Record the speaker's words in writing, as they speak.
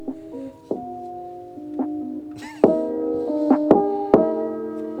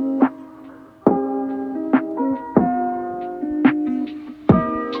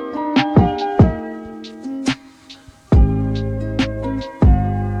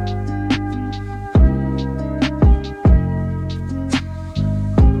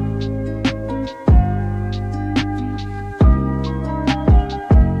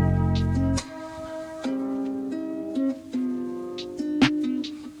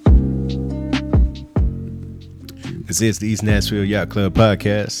This is the East Nashville Yacht Club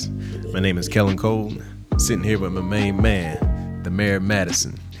podcast. My name is Kellen Cole. Sitting here with my main man, the Mayor of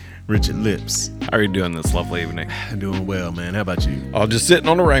Madison, Richard Lips. How are you doing this lovely evening? Doing well, man. How about you? Oh, just sitting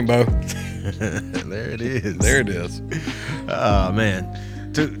on the rainbow. There it is. There it is. Oh,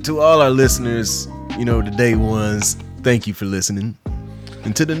 man. To all our listeners, the day ones, thank you for listening.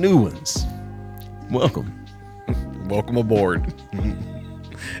 And to the new ones, welcome. Welcome aboard.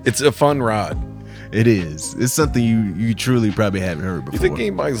 It's a fun ride. It is. It's something you truly probably haven't heard before. You think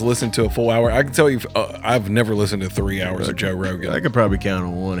anybody's listened to a full hour? I can tell you, I've never listened to 3 hours of Joe Rogan. I could probably count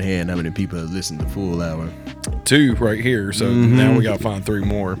on one hand how many people have listened to full hour. 2 right here, so now we got to find 3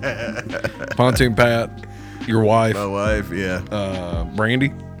 more. Pontoon Pat, your wife. My wife, yeah.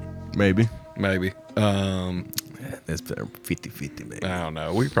 Brandy? Maybe. That's 50-50, maybe. I don't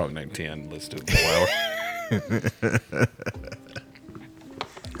know. We probably named 10 listen to a full hour.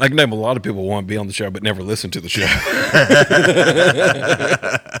 I can name a lot of people who want to be on the show but never listen to the show.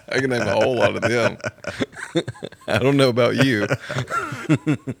 I can name a whole lot of them. I don't know about you.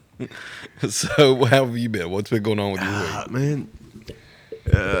 So how have you been? What's been going on with you? Man,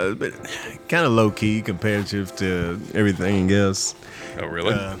 kind of low-key comparative to everything else. Oh,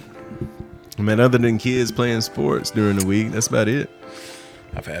 really? Other than kids playing sports during the week, that's about it.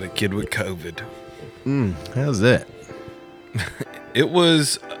 I've had a kid with COVID. How's that? It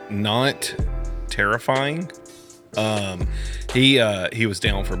was not terrifying. He was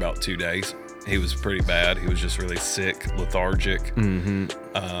down for about 2 days. He was pretty bad. He was just really sick, lethargic. And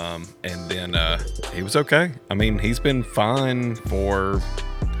then he was okay. I mean, he's been fine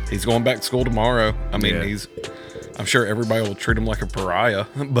he's going back to school tomorrow. I mean, I'm sure everybody will treat him like a pariah,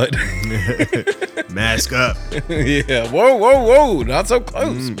 but mask up. Yeah. Whoa. Not so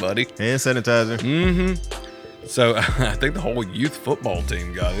close, buddy. Hand sanitizer. So I think the whole youth football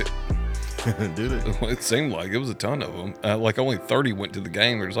team got it. Did it? It seemed like it was a ton of them. Only 30 went to the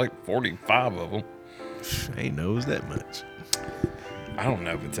game. There's 45 of them. I ain't knows that much. I don't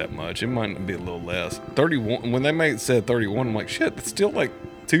know if it's that much. It might be a little less. 31. When they said 31, I'm like, shit, that's still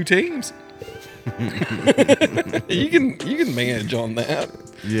 2 teams. You can manage on that.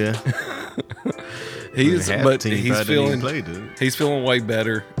 Yeah. He's feeling way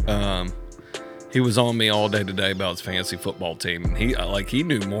better. He was on me all day today about his fantasy football team, and he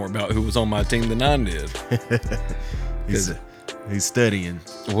knew more about who was on my team than I did. He's studying.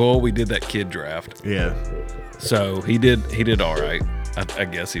 Well, we did that kid draft. Yeah. So he did all right. I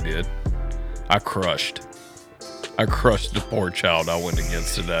guess he did. I crushed the poor child I went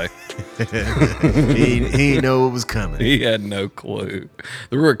against today. He didn't know what was coming. He had no clue.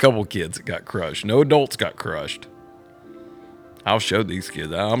 There were a couple kids that got crushed. No adults got crushed. I'll show these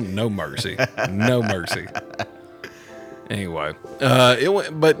kids. I'm no mercy. No mercy. Anyway,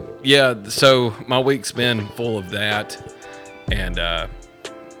 so my week's been full of that. And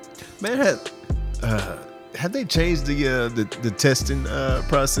man, have they changed the testing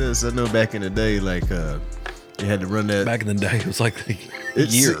process? I know back in the day, you had to run that. Back in the day, it was like a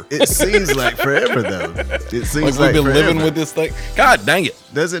year. It seems like forever, though. It seems like we've been forever. living with this thing. God dang it.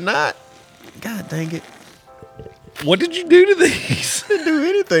 Does it not? God dang it. What did you do to these? Didn't do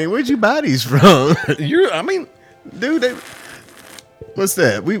anything. Where'd you buy these from? Dude, what's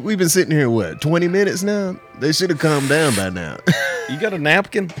that? We've been sitting here, 20 minutes now? They should have calmed down by now. You got a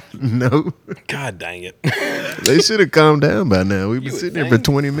napkin? No. God dang it. They should have calmed down by now. We've been sitting here for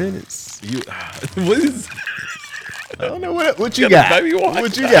 20 minutes. What is... I don't know what you got. Baby watch.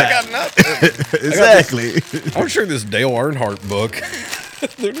 What you got? I got nothing. Exactly. I'm sure this Dale Earnhardt book...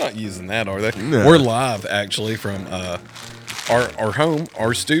 They're not using that, are they? No. We're live, actually, from our home,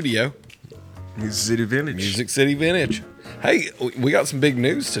 our studio. Music City Vintage. Hey, we got some big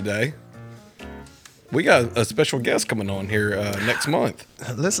news today. We got a special guest coming on here next month.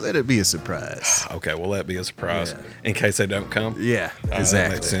 Let's let it be a surprise. Okay, we'll let it be a surprise in case they don't come. Yeah, exactly.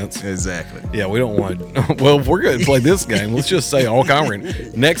 That makes sense. Exactly. Yeah, we don't want to. Well, if we're going to play this game, let's just say all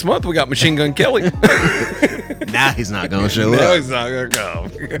Conran. Next month, we got Machine Gun Kelly. Now he's not going to show Now up. he's not going to come.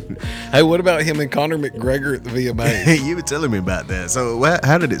 Hey, what about him and Conor McGregor at the VMAs? You were telling me about that. So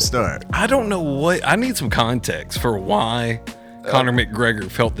how did it start? I don't know I need some context for why Conor McGregor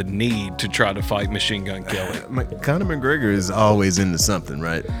felt the need to try to fight Machine Gun Kelly. Conor McGregor is always into something,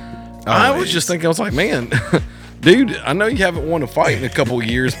 right? Always. I was just thinking, I was like, man, dude, I know you haven't won a fight in a couple of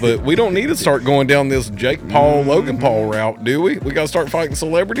years, but we don't need to start going down this Jake Paul, Logan Paul route, do we? We got to start fighting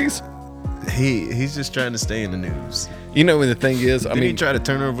celebrities? He's just trying to stay in the news. And the thing is, Did he try to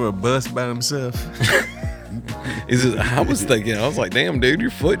turn over a bus by himself? I was thinking, I was like, damn, dude, your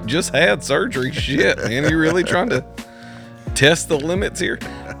foot just had surgery. Shit, man, you really trying to test the limits here?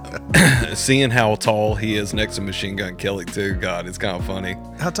 seeing how tall he is next to Machine Gun Kelly too. God, it's kind of funny.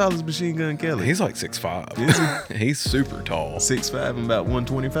 How tall is Machine Gun Kelly? He's like 6'5". Is he? He's super tall. 6'5" and about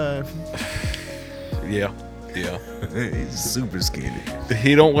 125. Yeah, yeah. He's super skinny.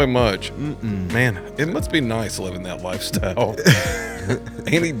 He don't weigh much. Man, it must be nice living that lifestyle.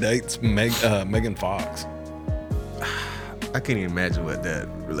 And he dates Megan Fox. I can't even imagine what that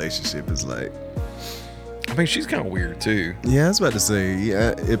relationship is like. I mean, she's kind of weird too. Yeah, I was about to say,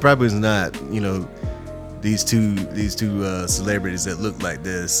 yeah, it probably is not, these two celebrities that look like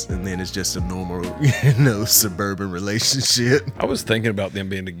this, and then it's just a normal, suburban relationship. I was thinking about them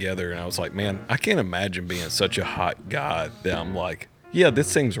being together, and I was like, man, I can't imagine being such a hot guy that I'm like, yeah, this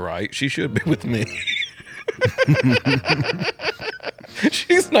seems right. She should be with me.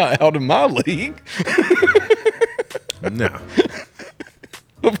 She's not out of my league. No.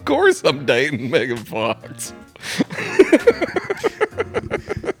 Of course I'm dating Megan Fox.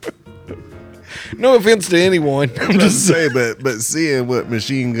 No offense to anyone. I'm just saying. But seeing what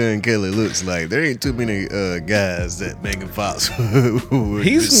Machine Gun Kelly looks like, there ain't too many guys that Megan Fox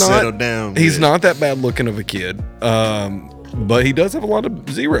would settle down He's with. not that bad looking of a kid. But he does have a lot of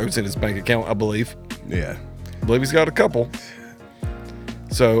zeros in his bank account, I believe. Yeah. I believe he's got a couple.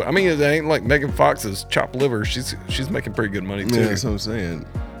 So, I mean, it ain't like Megan Fox's chopped liver. She's making pretty good money, too. Yeah, that's what I'm saying.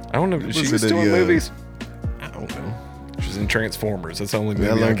 I don't know. Is she still in movies? I don't know. She's in Transformers. That's the only movie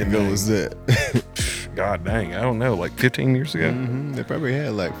How long I can ago name. was that? God dang. I don't know. Like 15 years ago? They probably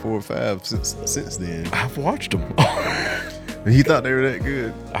had like 4 or 5 since then. I've watched them. You thought they were that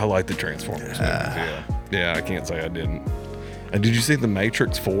good? I like the Transformers movies, yeah. Yeah, I can't say I didn't. And did you see The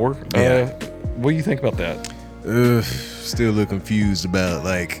Matrix 4? Yeah. What do you think about that? Still a little confused about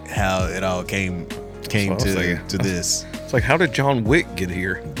like how it all came to this. It's like, how did John Wick get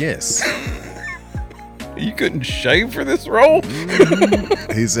here? Yes. You couldn't shave for this role?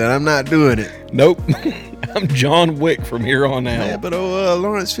 He said, I'm not doing it. Nope. I'm John Wick from here on out. Yeah, but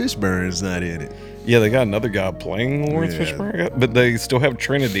Lawrence Fishburne's not in it. Yeah, they got another guy playing Lawrence Yeah. Fishburne, but they still have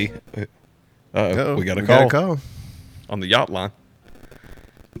Trinity. Uh-oh, We got a we call, got a call. on the yacht line.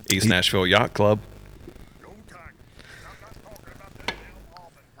 East Nashville Yacht Club.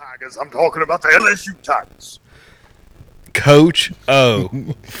 Tigers. I'm talking about the LSU Tigers. Coach O,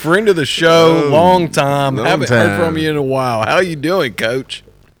 friend of the show, long time. Haven't heard time. from you in a while. How you doing, Coach?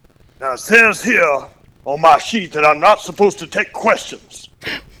 Now, it says here on my sheet that I'm not supposed to take questions.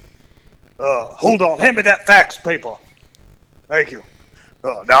 Hold on. Hand me that fax paper. Thank you.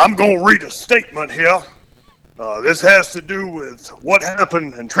 Now, I'm going to read a statement here. This has to do with what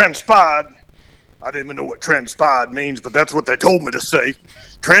happened and transpired. I didn't even know what transpired means, but that's what they told me to say.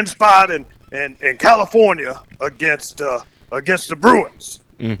 Transpired in California against the Bruins.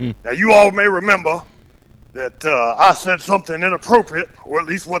 Mm-hmm. Now, you all may remember that I said something inappropriate, or at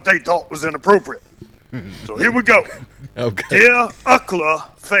least what they thought was inappropriate. So here we go. Okay. Dear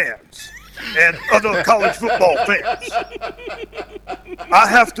UCLA fans and other college football fans, I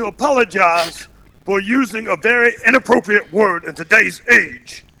have to apologize for using a very inappropriate word in today's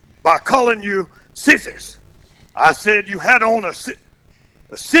age by calling you sissies. I said you had on a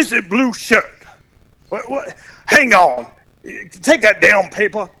sissy blue shirt. What? Hang on. Take that down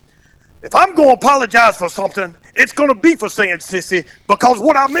paper. If I'm going to apologize for something, it's going to be for saying sissy, because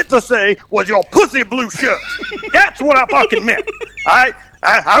what I meant to say was your pussy blue shirt. That's what I fucking meant. I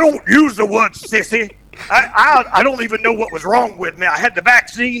don't use the word sissy. I don't even know what was wrong with me. I had the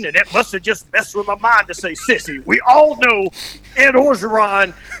vaccine, and it must have just messed with my mind to say sissy. We all know Ed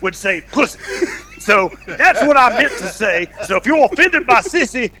Orgeron would say pussy. So that's what I meant to say. So if you're offended by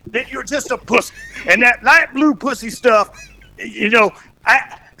sissy, then you're just a pussy. And that light blue pussy stuff,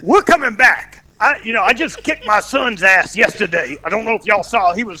 we're coming back. I just kicked my son's ass yesterday. I don't know if y'all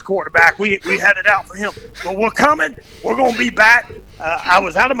saw, he was quarterback. We had it out for him. But we're coming. We're going to be back. I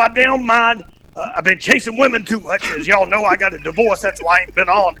was out of my damn mind. I've been chasing women too much. As y'all know, I got a divorce. That's why I ain't been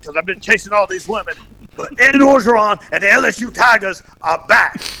on, because I've been chasing all these women. But Ed Orgeron and the LSU Tigers are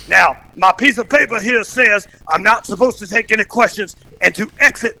back. Now, my piece of paper here says I'm not supposed to take any questions and to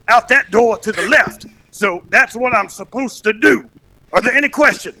exit out that door to the left. So that's what I'm supposed to do. Are there any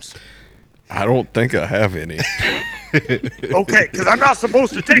questions? I don't think I have any. Okay, because I'm not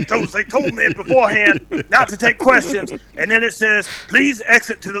supposed to take those. They told me beforehand not to take questions. And then it says, please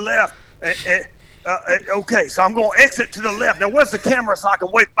exit to the left. Okay, so I'm going to exit to the left. Now, where's the camera so I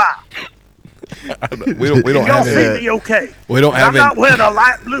can wave by? We don't Y'all have see any. me okay? We don't have I'm not any. wearing a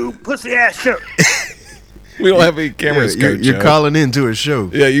light blue pussy ass shirt. We don't have any cameras, Yeah, Coach. you're calling into a show.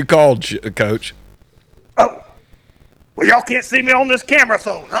 Yeah, you called, Coach. Oh, well, y'all can't see me on this camera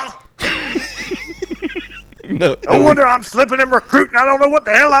phone, huh? No, No wonder I'm slipping in recruiting. I don't know what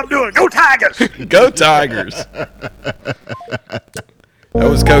the hell I'm doing. Go Tigers! Go Tigers. That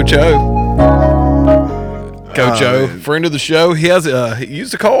was Coach O. Coach O, man. friend of the show. He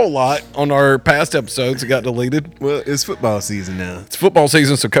used to call a lot on our past episodes. It got deleted. Well, it's football season now. It's football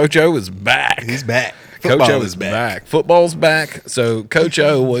season, so Coach O is back. He's back. Coach Football O is back. Football's back. So Coach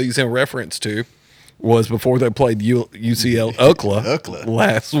O, what he's in reference to, was before they played UCL Ukla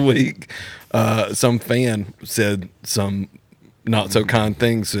last week. Some fan said some not so kind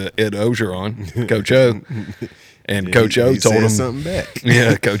things to Ed Ogeron, Coach O. And Coach O told him something back.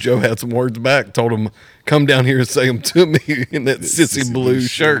 Yeah, Coach O had some words back. Told him, "Come down here and say them to me in that sissy blue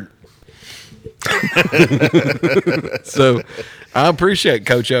shirt." So, I appreciate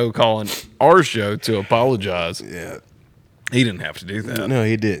Coach O calling our show to apologize. Yeah, he didn't have to do that. No,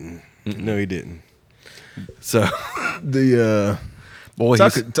 he didn't. No, he didn't. So, the boy,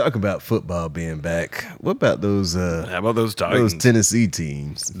 talk about football being back. What about those? How about those Titans? Those Tennessee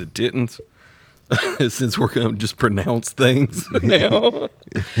teams, the Titans. Since we're going to just pronounce things now,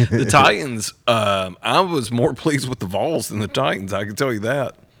 the Titans. I was more pleased with the Vols than the Titans. I can tell you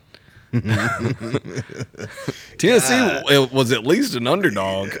that. Tennessee was at least an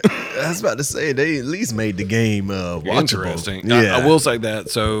underdog. I was about to say they at least made the game watchable. Interesting. Yeah, I will say that.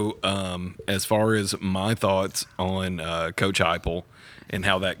 So, as far as my thoughts on Coach Heupel and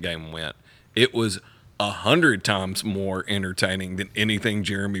how that game went, it was 100 times more entertaining than anything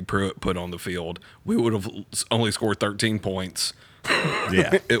Jeremy Pruitt put on the field. We would have only scored 13 points.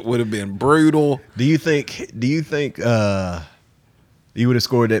 Yeah, it would have been brutal. Do you think you would have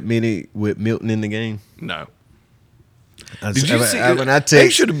scored that many with Milton in the game? No. Did you see?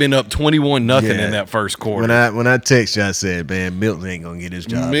 They should have been up 21-0 in that first quarter. When I text you, I said, "Man, Milton ain't gonna get his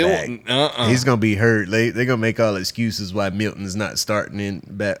job back. He's gonna be hurt. They're gonna make all excuses why Milton's not starting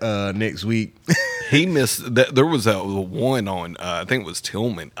next week." He missed that. There was a one on I think it was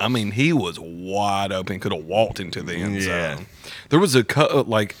Tillman. I mean, he was wide open, could have walked into the end zone. There was there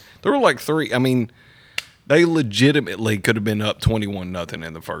were like three. I mean, they legitimately could have been up 21-0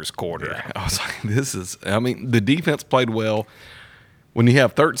 in the first quarter. Yeah. I was like, the defense played well. When you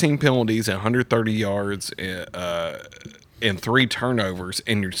have 13 penalties and 130 yards and 3 turnovers,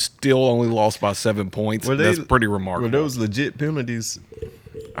 and you're still only lost by 7 points, that's pretty remarkable. Were those legit penalties?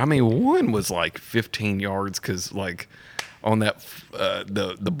 I mean, one was like 15 yards because, like, on that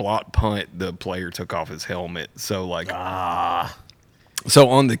the block punt, the player took off his helmet. So, like, so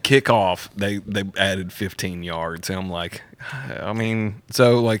on the kickoff, they added 15 yards. And I'm like, yeah.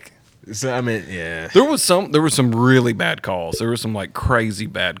 There was some really bad calls. There were some like crazy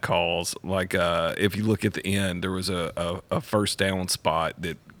bad calls. Like if you look at the end, there was a first down spot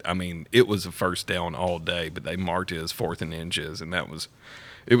that, I mean, it was a first down all day, but they marked it as 4th and inches, and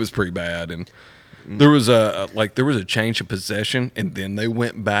it was pretty bad. And there was a change of possession, and then they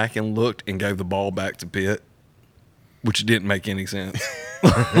went back and looked and gave the ball back to Pitt, which didn't make any sense.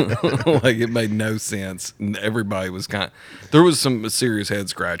 Like, it made no sense. And everybody was there was some serious head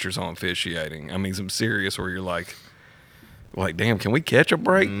scratchers on officiating. I mean, some serious where you're like, damn, can we catch a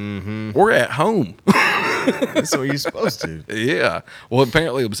break? Mm-hmm. We're at home. That's what you're supposed to. Yeah. Well,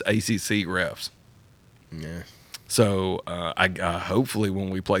 apparently it was ACC refs. Yeah. So I hopefully when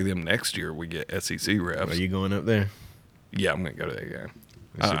we play them next year, we get SEC refs. Are you going up there? Yeah, I'm going to go to that game.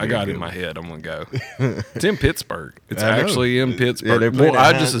 I got it in my head. I'm going to go. It's in Pittsburgh. It's actually in Pittsburgh. Yeah,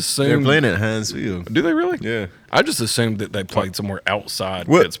 I just assumed they're playing at Heinz Field. Do they really? Yeah. I just assumed that they played somewhere outside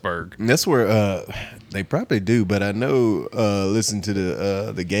Pittsburgh. That's where they probably do. But I know, listen to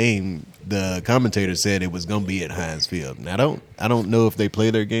the game. The commentator said it was going to be at Heinz Field. Now, I don't know if they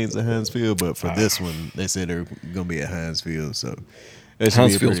play their games at Heinz Field, but for this one, they said they're going to be at Heinz Field. So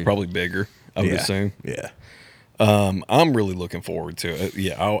Heinz Field's probably bigger, I would assume. Yeah. I'm really looking forward to it.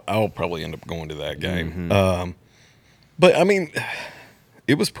 Yeah, I'll probably end up going to that game. Mm-hmm. But I mean,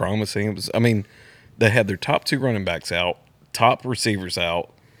 it was promising. They had their top 2 running backs out, top receivers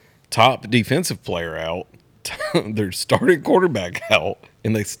out, top defensive player out, their starting quarterback out,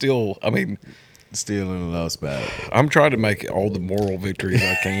 and they still in a lost battle. I'm trying to make all the moral victories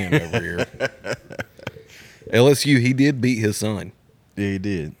I can over here. LSU, he did beat his son. Yeah, he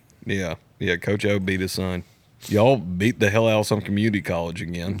did. Yeah, Coach O beat his son. Y'all beat the hell out of some community college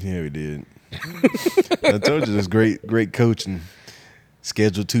again. Yeah, we did. I told you, there's great coaching.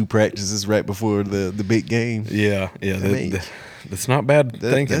 Scheduled 2 practices right before the big game. Yeah. That's not bad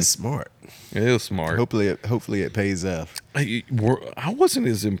thinking. That's smart. It is smart. Hopefully it pays off. I wasn't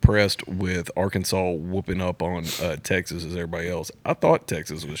as impressed with Arkansas whooping up on Texas as everybody else. I thought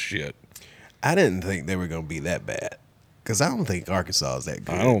Texas was shit. I didn't think they were going to be that bad. Because I don't think Arkansas is that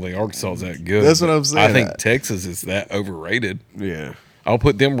good. I don't think Arkansas is that good. That's what I'm saying. I think Texas is that overrated. Yeah. I'll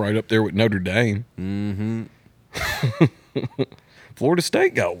put them right up there with Notre Dame. Mm-hmm. Florida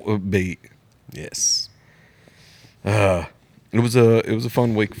State got beat. Yes. It was a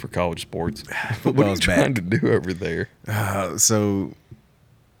fun week for college sports. What are you trying to do over there? So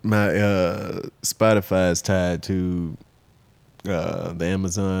my Spotify is tied to the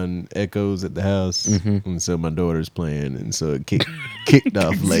Amazon Echoes at the house, and so my daughter's playing, and so it kicked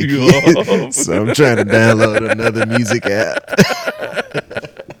off late. So I'm trying to download another music app.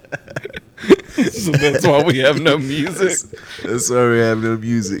 So that's why we have no music. That's why we have no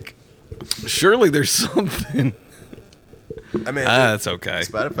music. Surely there's something. I mean, that's okay.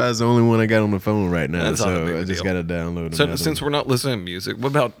 Spotify's the only one I got on the phone right now, That's not a so big I just deal. got to download. So since we're not listening to music, what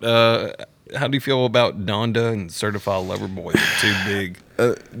about how do you feel about Donda and Certified Lover Boy, the two big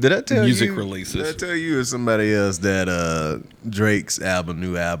did I tell music you, releases? Did I tell you or somebody else that Drake's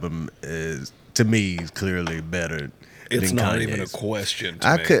new album is, to me, clearly better? It's than not Kanye's. even a question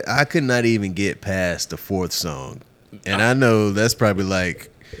to me. I could not even get past the fourth song, and I know that's probably like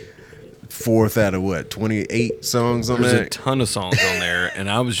fourth out of what 28 songs on There's there. a ton of songs on there, and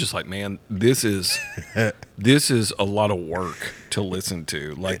I was just like, man, this is a lot of work to listen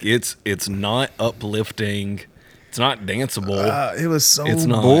to. Like it's not uplifting, it's not danceable. It was so It's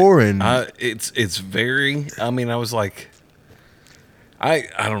not boring. It's very. I mean, I was like, I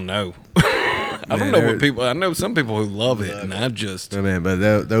don't know. I don't know what people. I know some people who love it, and I just. Oh, man, but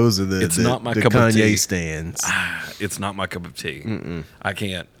those are the It's not my the cup of Kanye tea. stands. It's not my cup of tea. I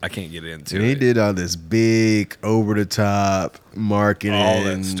can't get into And he it. did all this big over the top marketing, All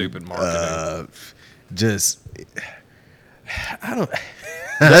that stupid marketing. Just I don't.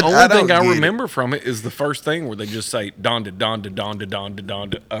 The only thing don't I get remember from it is the first thing where they just say Donda, Donda, Donda, Donda,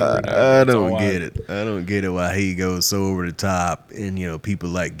 Donda. I don't get it. I don't get it why he goes so over the top, and people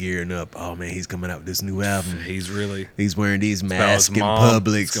like gearing up. Oh man, he's coming out with this new album. He's wearing these masks in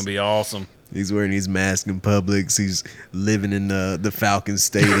Publix. It's gonna be awesome. He's wearing these masks in Publix. He's living in the Falcon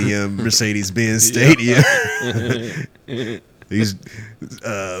Stadium, Mercedes-Benz Stadium. He's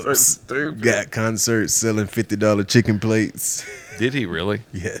got concerts selling $50 chicken plates. Did he really?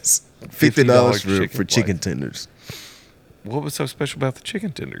 Yes, $50 for chicken chicken tenders. What was so special about the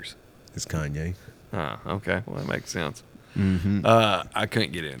chicken tenders? It's Kanye. Okay. Well, that makes sense. Mm-hmm. I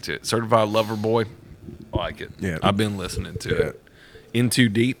couldn't get into it. Certified Lover Boy, I like it. Yeah. I've been listening to it. In Too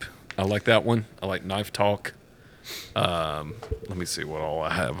Deep, I like that one. I like Knife Talk. Let me see what all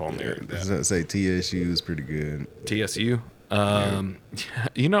I have on there. I was gonna say TSU is pretty good. TSU. I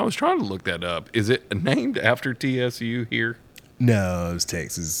was trying to look that up. Is it named after TSU here? No, it was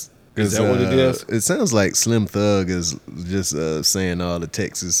Texas. Is that what it is? It sounds like Slim Thug is just saying all the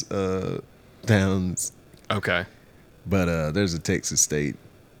Texas towns, Okay. but there's a Texas state.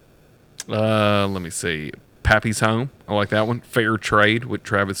 Let me see. Pappy's Home. I like that one. Fair Trade with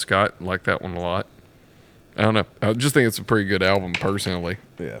Travis Scott. I like that one a lot. I don't know. I just think it's a pretty good album personally.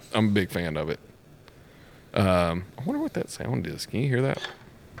 Yeah. I'm a big fan of it. I wonder what that sound is. Can you hear that?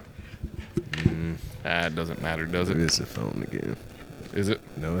 It doesn't matter, does it? It's a phone again. Is it?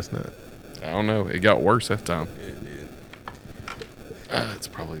 No, it's not. I don't know. It got worse that time. It did. It's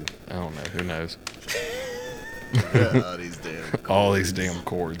probably, I don't know. Who knows? All these damn All these damn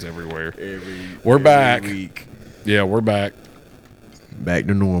chords everywhere. We're back. Week. Yeah, we're back. Back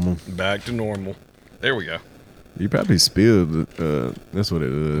to normal. Back to normal. There we go. You probably spilled. That's what it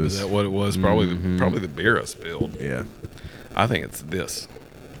was. Is that what it was? Probably the beer I spilled. Yeah. I think it's this.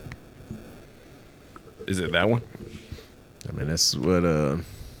 Is it that one? I mean, that's what.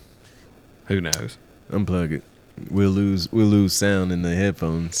 Who knows? Unplug it. We'll lose sound in the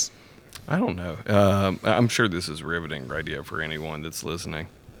headphones. I don't know. I'm sure this is riveting radio for anyone that's listening.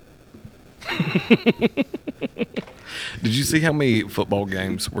 Did you see how many football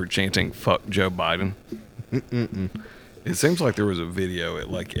games were chanting "fuck Joe Biden"? It seems like there was a video at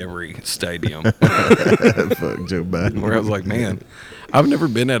like every stadium Fuck Joe Biden. where I was like, man, I've never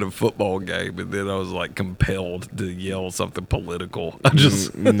been at a football game, and then I was like compelled to yell something political. I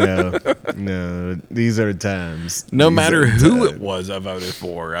just no. These are times. no These matter are who times. it was I voted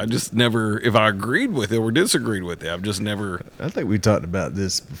for, I just never, if I agreed with it or disagreed with it, I've just never. I think we talked about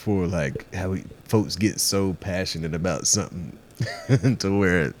this before, like how folks get so passionate about something to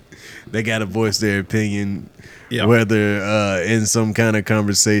where they got to voice their opinion, whether in some kind of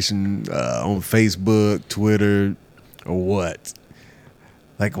conversation on Facebook, Twitter, or what.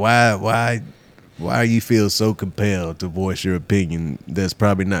 Like, why you feel so compelled to voice your opinion that's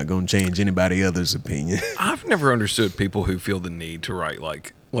probably not going to change anybody else's opinion? I've never understood people who feel the need to write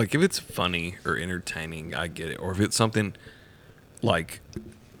like like if it's funny or entertaining, I get it. Or if it's something like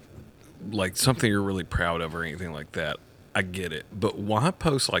something you're really proud of or anything like that, I get it. But why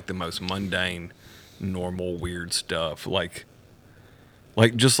post like the most mundane, normal, weird stuff? Like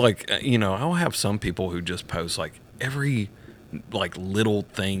just like, I'll have some people who just post like every like little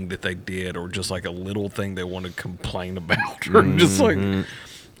thing that they did, or just like a little thing they want to complain about, or just like, and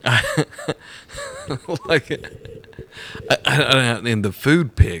the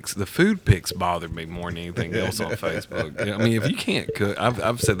food pics bother me more than anything else on Facebook. I mean, if you can't cook,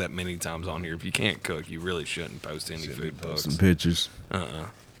 I've said that many times on here. If you can't cook, you really shouldn't post any food pics. Some pictures.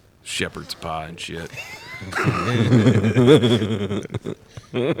 Shepherd's pie and shit.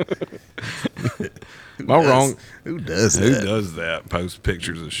 Am I wrong? Who does that? Who does that? Post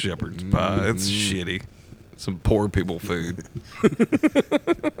pictures of shepherd's pie. It's shitty. Some poor people food.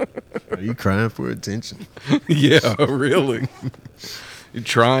 Are you crying for attention? Yeah, really. You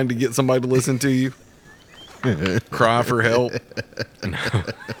trying to get somebody to listen to you? Cry for help?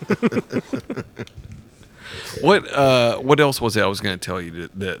 What else was it I was going to tell you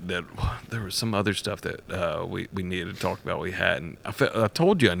that there was some other stuff that we needed to talk about we hadn't. I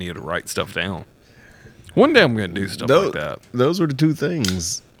told you I needed to write stuff down. One day I'm going to do stuff like that. Those were the two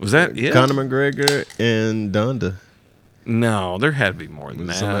things. Was that it? Conor McGregor and Donda. No, there had to be more than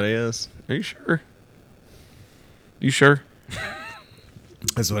that. Somebody else? Are you sure? You sure?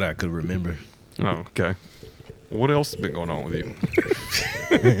 That's what I could remember. Oh, okay. What else has been going on with you?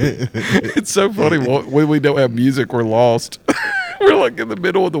 It's so funny. When we don't have music, we're lost. We're like in the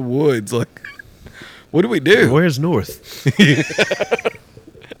middle of the woods. Like, what do we do? Where's North?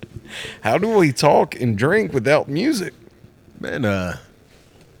 How do we talk and drink without music? Man,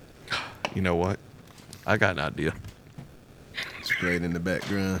 you know what? I got an idea. It's played in the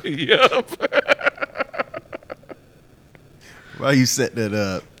background. Yep. While you set that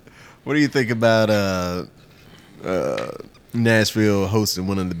up, what do you think about Nashville hosting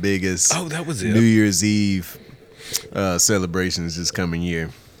one of the biggest that was it. New Year's Eve celebrations this coming year?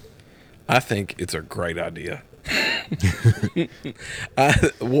 I think it's a great idea.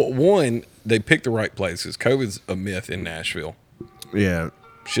 One, they picked the right place because COVID's a myth in Nashville. Yeah.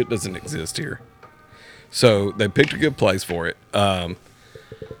 Shit doesn't exist here. So they picked a good place for it. I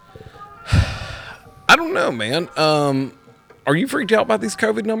don't know, man. Are you freaked out by these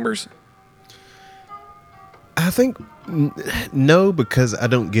COVID numbers? I think no, because I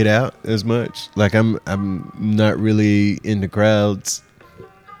don't get out as much. Like I'm not really in the crowds.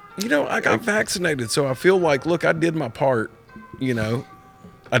 I got vaccinated, so I feel like, look, I did my part.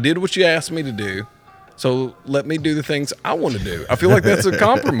 I did what you asked me to do. So let me do the things I want to do. I feel like that's a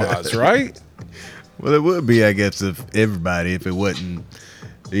compromise, right? Well, it would be, I guess, if it wasn't,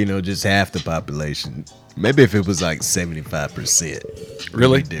 just half the population. Maybe if it was like 75%.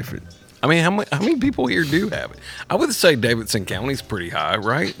 Really? Different. I mean, how many people here do have it? I would say Davidson County's pretty high,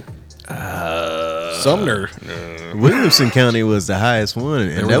 right? Sumner. Williamson County was the highest one,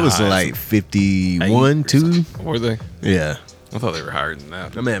 and that was like 51, 2. Were they? Yeah. I thought they were higher than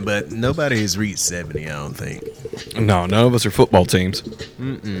that. Oh, man, but nobody has reached 70, I don't think. No, none of us are football teams.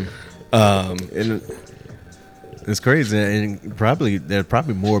 And it's crazy, and there are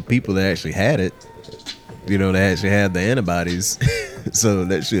probably more people that actually had it. They actually had the antibodies, so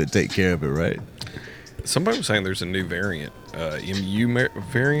that should take care of it, right? Somebody was saying there's a new variant, MU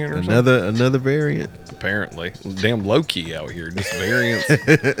variant or something. Another variant. Apparently, damn low key out here, just variants,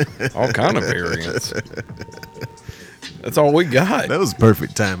 all kind of variants. That's all we got. That was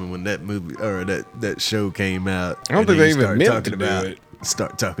perfect timing when that movie or that show came out. I don't think they even meant to do it.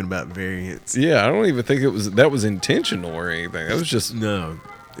 Start talking about variants. Yeah, I don't even think that was intentional or anything. That was just no.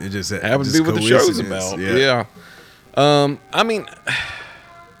 It just having to do what the show's about. Yeah. I mean,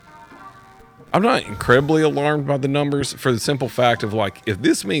 I'm not incredibly alarmed by the numbers for the simple fact of, like, if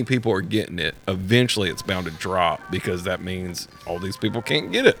this many people are getting it, eventually it's bound to drop because that means all these people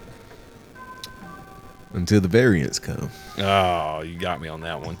can't get it. Until the variants come. Oh, you got me on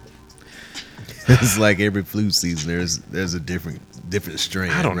that one. It's like every flu season, there's a different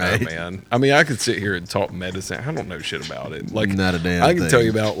strain. I don't know, right? man. I mean, I could sit here and talk medicine. I don't know shit about it. Like, not a damn I can thing. tell you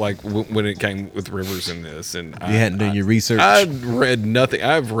about, like, when it came with Rivers and this, and you hadn't done your research. I've read nothing.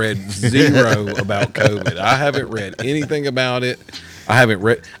 I've read zero about COVID. I haven't read anything about it. I didn't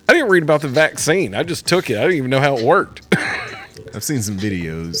read about the vaccine. I just took it. I didn't even know how it worked. I've seen some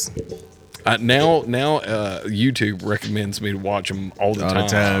videos. Now, YouTube recommends me to watch them all the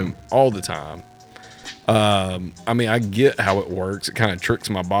time. All the time. I mean, I get how it works. It kind of tricks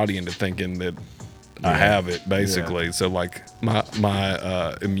my body into thinking that I have it, basically. Yeah. So, like,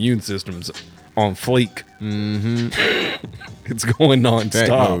 my immune system's on fleek. Mm-hmm. It's going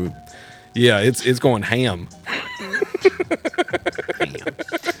nonstop. Yeah, it's going ham.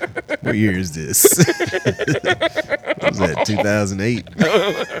 What year is this? What was that, 2008?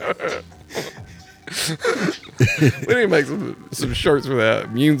 We need to make some shirts with that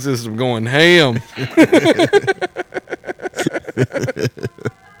immune system going ham.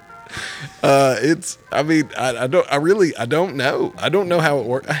 I don't know. I don't know how it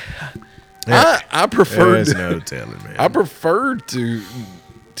works. I prefer There's no telling, man. I prefer to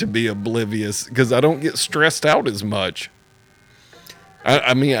be oblivious because I don't get stressed out as much.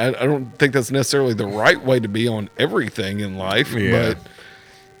 I mean, I don't think that's necessarily the right way to be on everything in life, but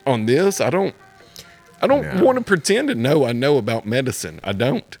on this, I don't want to pretend to know I know about medicine. I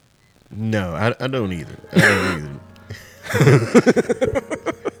don't. No, I don't either. I don't either.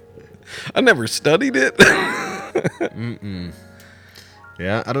 I never studied it.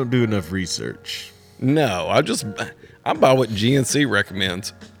 Yeah, I don't do enough research. No, I buy what GNC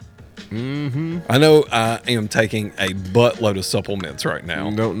recommends. Mm-hmm. I know I am taking a buttload of supplements right now.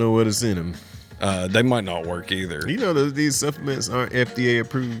 Don't know what is in them. They might not work either. You know that these supplements aren't FDA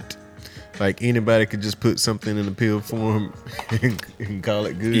approved. Like anybody could just put something in a pill form and call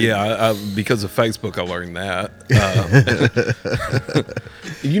it good. Yeah, because of Facebook, I learned that.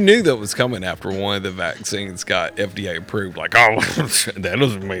 You knew that was coming after one of the vaccines got FDA approved. Like, oh, that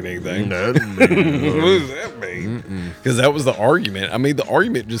doesn't mean anything. No. What does that mean? Because that was the argument. I mean, the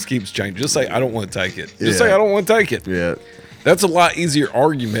argument just keeps changing. Just say, I don't want to take it. Just say, I don't want to take it. Yeah. That's a lot easier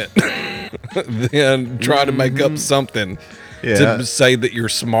argument than try to make up something. Yeah, to say that you're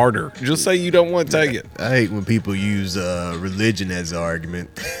smarter. Just say you don't want to take it. I hate when people use religion as an argument.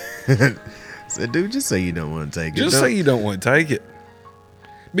 So, dude, just say you don't want to take it. Just say you don't want to take it.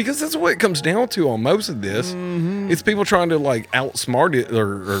 Because that's what it comes down to on most of this. Mm-hmm. It's people trying to like outsmart it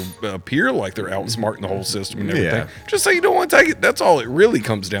or appear like they're outsmarting the whole system and everything. Yeah. Just say you don't want to take it. That's all it really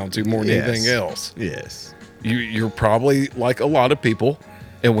comes down to more than anything else. Yes. You're probably like a lot of people.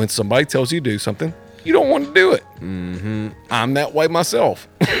 And when somebody tells you to do something, you don't want to do it. Mm-hmm. I'm that way myself.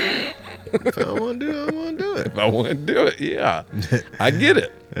 If I want to do it, I want to do it. If I want to do it, yeah. I get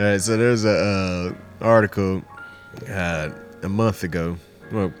it. All right, so there's a article a month ago,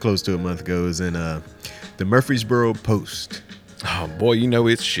 well, close to a month ago. It was in the Murfreesboro Post. Oh, boy, you know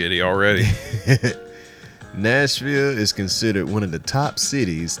it's shitty already. Nashville is considered one of the top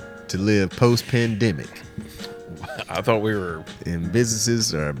cities to live post-pandemic. I thought we were... And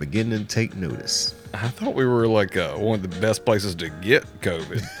businesses are beginning to take notice. I thought we were like one of the best places to get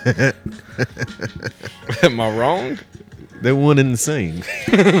COVID. Am I wrong? They're one and the same.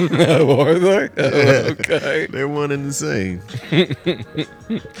 Are they? Oh, okay. They're one and the same.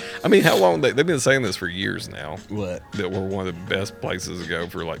 I mean, how long? They've been saying this for years now. What? That we're one of the best places to go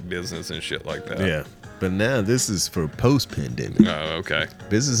for like business and shit like that. Yeah. But now this is for post-pandemic. Oh, okay.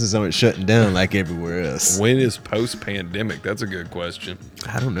 Businesses aren't shutting down like everywhere else. When is post-pandemic? That's a good question.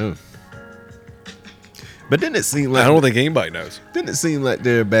 I don't know. But didn't it seem like... I don't think anybody knows. Didn't it seem like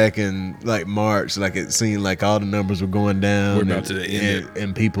they're back in like March, like it seemed like all the numbers were going down. We're about to end it.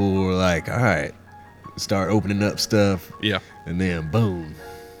 And people were like, all right, start opening up stuff. Yeah. And then boom.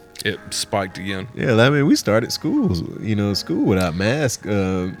 It spiked again. Yeah, I mean, we started schools, school without mask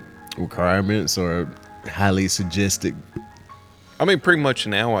requirements or highly suggested. I mean, pretty much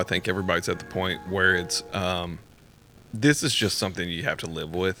now I think everybody's at the point where it's this is just something you have to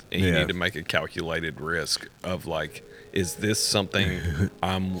live with, and you need to make a calculated risk of like, is this something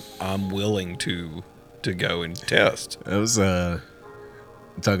I'm willing to go and test? I was talking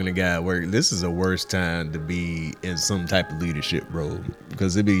to a guy at work. This is the worst time to be in some type of leadership role,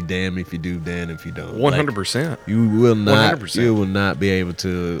 because it'd be damn if you do, damn if you don't. 100%. Like, you will not. 100%. You will not be able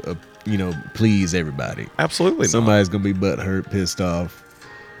to please everybody. Absolutely. Somebody's gonna be butthurt, pissed off,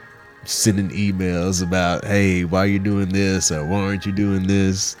 sending emails about, hey, why are you doing this, or why aren't you doing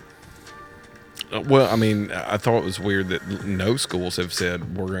this? Well, I mean, I thought it was weird that no schools have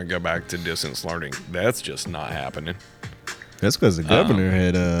said we're going to go back to distance learning. That's just not happening. That's because the governor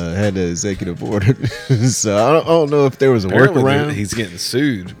had the executive order. So I don't know if there was a workaround. He's getting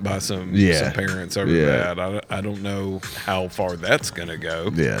sued by some parents over that. I don't know how far that's going to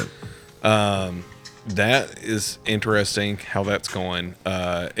go. Yeah. That is interesting how that's going.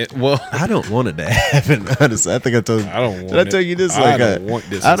 I don't want it to happen. Honestly, I think I told you. I don't want Did I tell you this? Like, I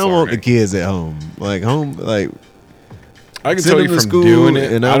don't want the kids at home. Like I can tell you from doing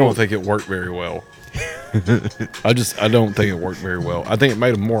it, and I don't think it worked very well. I don't think it worked very well. I think it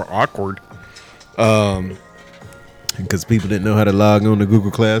made them more awkward. Because people didn't know how to log on to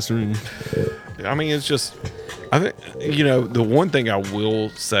Google Classroom. I mean, it's just I think, the one thing I will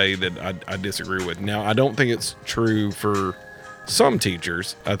say that I disagree with. Now, I don't think it's true for some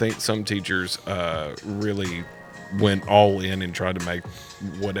teachers. I think some teachers really went all in and tried to make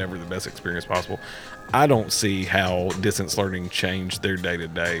whatever the best experience possible. I don't see how distance learning changed their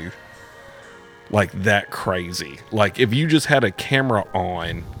day-to-day like that crazy. Like, if you just had a camera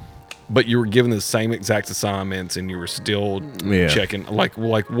on, but you were given the same exact assignments and you were still checking, like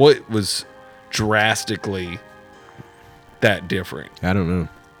what was drastically that different? I don't know.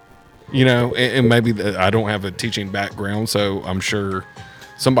 And maybe I don't have a teaching background, so I'm sure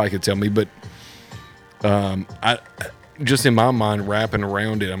somebody could tell me, but I just in my mind wrapping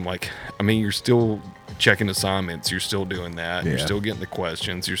around it, I'm like, I mean, you're still checking assignments, you're still doing that, you're still getting the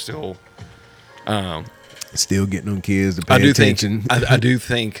questions, you're still getting on kids to pay attention. I do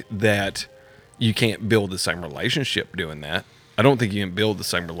think that you can't build the same relationship doing that. I don't think you can build the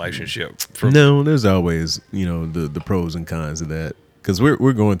same relationship. No, there's always, the pros and cons of that. Because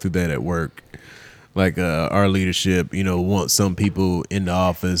we're going through that at work. Like our leadership, wants some people in the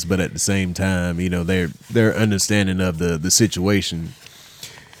office, but at the same time, they're understanding of the situation.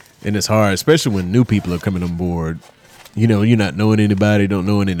 And it's hard, especially when new people are coming on board. You're not knowing anybody, don't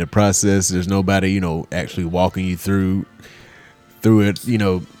know any of the process. There's nobody, actually walking you through it,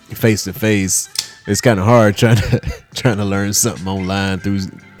 face to face. It's kind of hard trying to learn something online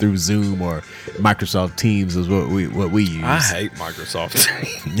through Zoom or Microsoft Teams is what we use. I hate Microsoft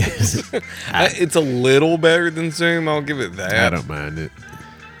Teams. It's a little better than Zoom. I'll give it that. I don't mind it.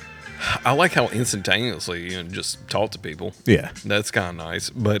 I like how instantaneously you just talk to people. Yeah, that's kind of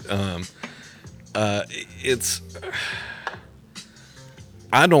nice. But it's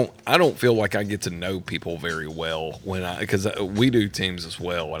I don't feel like I get to know people very well because we do Teams as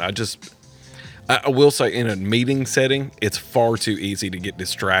well, and I will say in a meeting setting, it's far too easy to get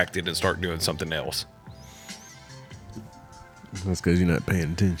distracted and start doing something else. That's because you're not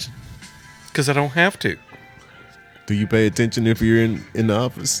paying attention. Because I don't have to. Do you pay attention if you're in the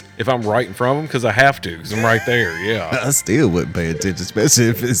office? If I'm right in front of them, because I have to, because I'm right there, yeah. I still wouldn't pay attention, especially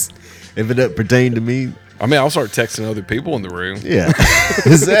if it doesn't pertain to me. I mean, I'll start texting other people in the room. Yeah,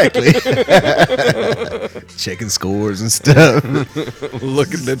 exactly. Checking scores and stuff.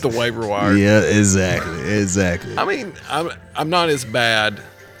 Looking at the waiver wire. Yeah, exactly. I mean, I'm not as bad.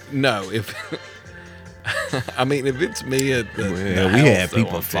 No, if it's me at the we had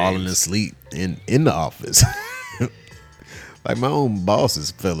people falling asleep in the office. Like my own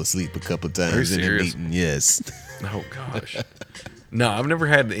bosses fell asleep a couple times in the meeting. Yes. Oh gosh. No, I've never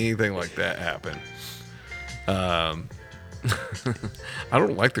had anything like that happen. I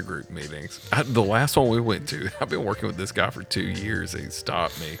don't like the group meetings. The last one we went to, I've been working with this guy for 2 years. He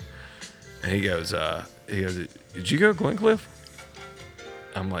stopped me, and he goes, "Did you go to Glencliff?"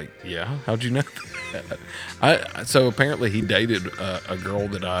 I'm like, "Yeah." How'd you know that? So apparently he dated a girl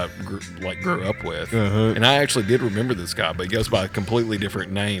that I grew up with, and I actually did remember this guy, but he goes by a completely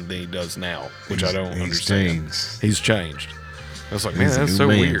different name than he does now, which I don't understand. He's changed. I was like, man, that's so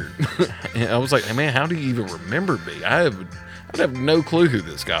weird. And I was like, hey, man, how do you even remember me? I would have no clue who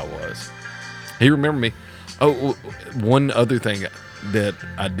this guy was. He remembered me. Oh, one other thing that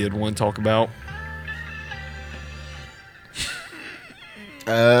I did want to talk about.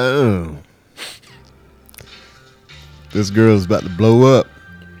 Oh. This girl's about to blow up.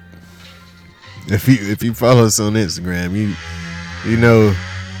 If you follow us on Instagram, you know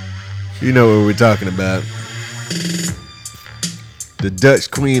what we're talking about. The Dutch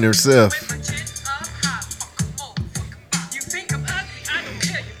queen herself.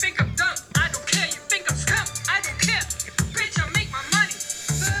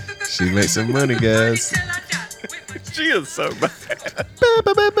 She makes some money, guys. She is so bad.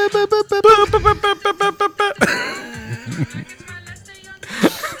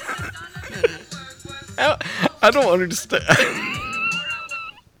 I don't understand.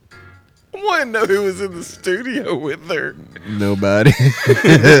 I want to know who was in the studio with her. Nobody.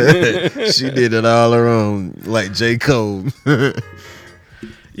 She did it all her own, like J. Cole.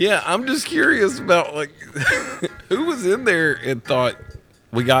 Yeah, I'm just curious about who was in there and thought,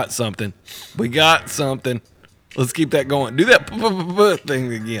 we got something. Let's keep that going. Do that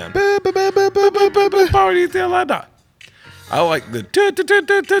thing again. Party till I die. I like the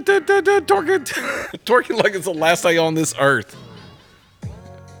twerking like it's the last day on this earth.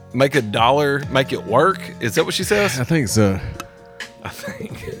 Make $1, make it work. Is that what she says? I think so. I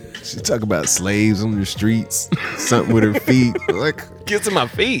think she talk about slaves on the streets, something with her feet. Like, kissing my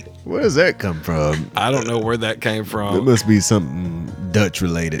feet. Where does that come from? I don't know where that came from. It must be something Dutch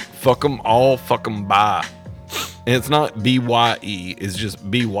related. Fuck them all, fuck them bye. And it's not BYE, it's just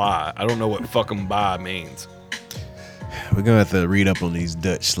BY. I don't know what fuck them bye means. We're gonna have to read up on these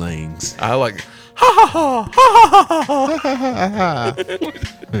Dutch slangs. I like ha ha ha ha ha ha ha.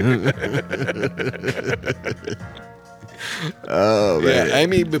 Oh man, Yeah,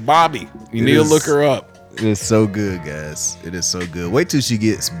 Amy Bobby. You need to look her up. It is so good, guys. It is so good. Wait till she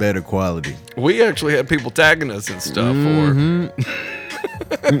gets better quality. We actually had people tagging us and stuff for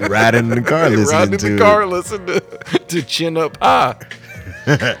Riding in the car listening riding in to the car listening to Chin Up High.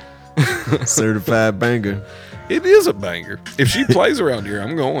 Certified banger. It is a banger. If she plays around here,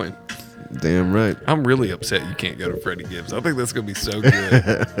 I'm going. Damn right. I'm really upset you can't go to Freddie Gibbs. I think that's gonna be so good.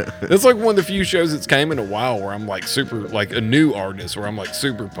 It's like one of the few shows that's came in a while where I'm like super, like a new artist where I'm like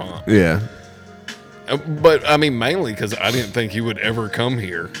super pumped. Yeah. But I mean, mainly because I didn't think he would ever come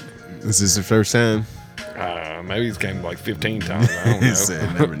here. This is the first time. Maybe he's came like 15 times. I don't know.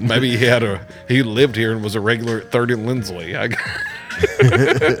 Said never knew. Maybe he lived here and was a regular at 3rd and Lindsley. I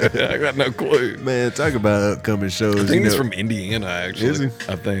got no clue. Man, talk about upcoming shows. I think he's from Indiana, actually. Is he?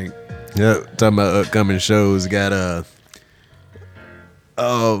 I think. Yeah, talking about upcoming shows. Got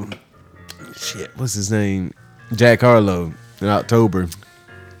shit, what's his name? Jack Harlow in October.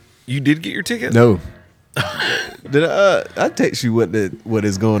 You did get your ticket? No. Did I text you what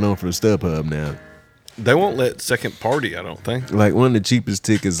is going on for StubHub now? They won't let second party, I don't think. Like one of the cheapest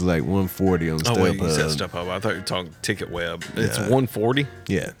tickets is like $140 on StubHub. Oh, wait, you said StubHub. I thought you were talking Ticket Web. It's $140?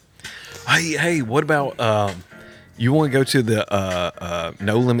 Yeah. Hey, what about you want to go to the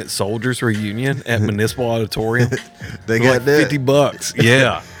No Limit Soldiers reunion at Municipal Auditorium? They For got like that? $50.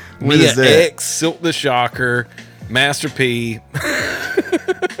 Yeah. When Mia is that? X, Silk the Shocker, Master P.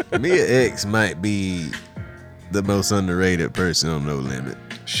 Mia X might be the most underrated person on No Limit.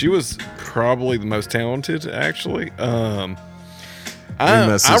 She was probably the most talented, actually. My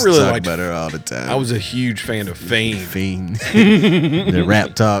I sister really talk liked. about her all the time. I was a huge fan of Fiend. Fiend. The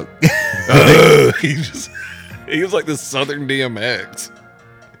rap talk. He was like the Southern DMX.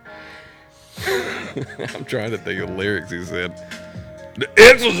 I'm trying to think of lyrics he said. The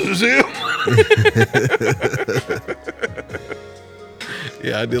answer is him.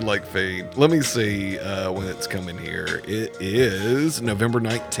 Yeah, I did like Fiend. Let me see when it's coming here. It is November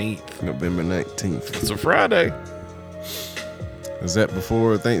 19th. November 19th. It's a Friday. Is that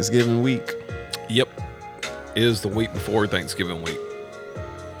before Thanksgiving week? Yep. It is the week before Thanksgiving week.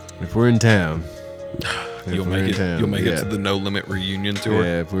 If we're in town. You'll make it to the No Limit reunion tour.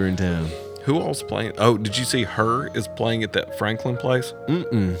 Yeah, if we're in town. Who else playing? Oh, did you see Her is playing at that Franklin place?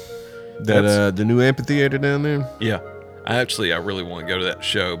 That the new amphitheater down there? Yeah. I really want to go to that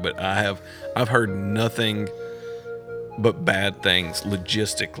show, but I've heard nothing but bad things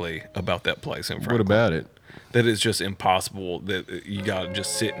logistically about that place in Franklin. What about it? That it's just impossible, that you got to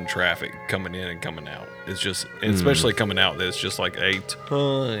just sit in traffic coming in and coming out. It's just, and especially coming out, that it's just like a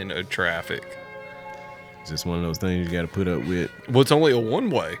ton of traffic. It's just one of those things you got to put up with. Well, it's only a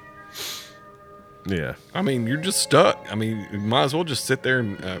one-way. Yeah. I mean, you're just stuck. I mean, you might as well just sit there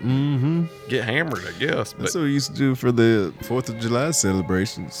and get hammered, I guess. That's what we used to do for the 4th of July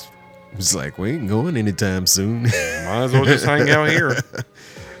celebrations. It's like, we ain't going anytime soon. Might as well just hang out here.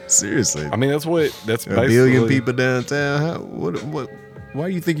 Seriously. I mean, that's basically a billion people downtown. Why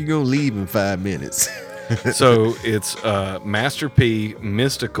do you think you're going to leave in 5 minutes? So it's Master P,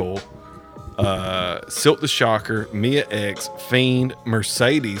 Mystical, Silk the Shocker, Mia X, Fiend,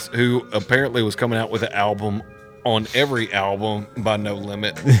 Mercedes, who apparently was coming out with an album on every album by No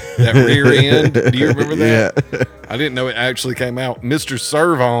Limit. That Rear End, do you remember that? Yeah. I didn't know it actually came out. Mr.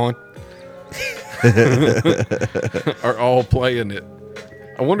 Servon are all playing it.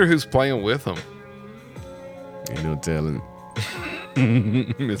 I wonder who's playing with them. Ain't no telling.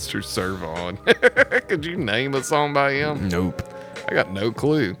 Mr. Servon. Could you name a song by him? Nope. I got no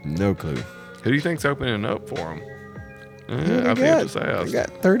clue. No clue. Who do you think's opening up for him? I think I just They asked. got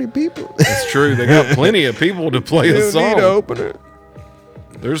 30 people. That's true. They got plenty of people to play You the don't song. need an opener.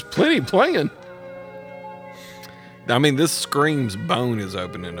 There's plenty playing. I mean, this screams Bone is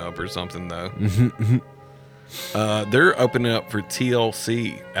opening up or something, though. They're opening up for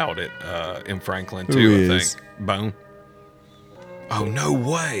TLC out at in Franklin, too, Who I is? think. Bone. Oh, no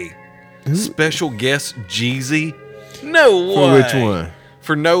way. Special guest Jeezy? No way. For which one?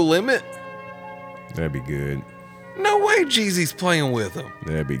 For No Limit? That'd be good. No way Jeezy's playing with them.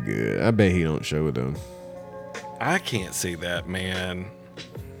 That'd be good. I bet he don't show it though. I can't see that, man.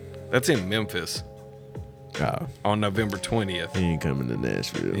 That's in Memphis Oh, on November 20th. he ain't coming to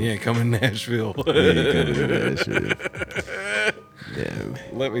Nashville. He ain't coming to Nashville. He ain't coming to Nashville. No.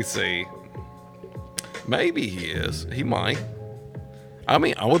 Let me see. Maybe he is. He might. I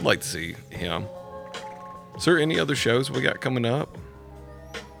mean, I would like to see him. Is there any other shows we got coming up?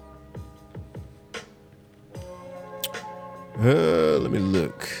 Let me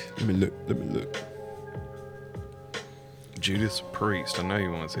look. Judas Priest. I know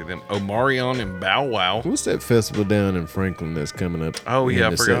you want to see them. Omarion and Bow Wow. What's that festival down in Franklin that's coming up? Oh, yeah,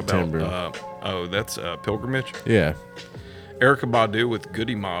 I forgot September? about that's Pilgrimage. Yeah. Erykah Badu with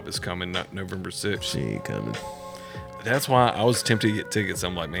Goody Mob is coming November 6th. She ain't coming. That's why I was tempted to get tickets.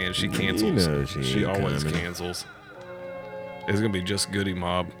 I'm like, man, she cancels. You know she ain't always coming. cancels. It's going to be just Goody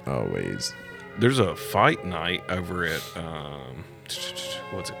Mob. Always. There's a fight night over at,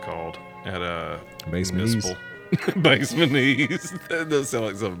 what's it called? At Basement Municipal. Basement East. That does sound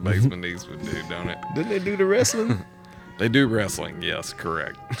like something Basement East would do, don't it? Didn't they do the wrestling? They do wrestling, yes,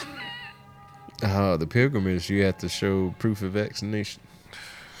 correct. The pilgrimage, you have to show proof of vaccination.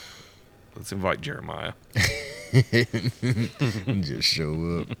 Let's invite Jeremiah. Just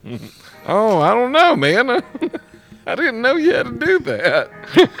show up. Oh, I don't know, man. I didn't know you had to do that.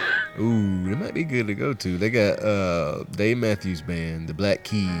 Ooh, it might be good to go to. They got Dave Matthews Band, the Black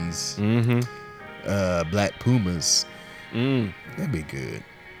Keys, Black Pumas. That'd be good.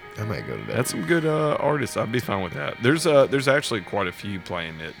 I might go to that. That's some good artists. I'd be fine with that. There's actually quite a few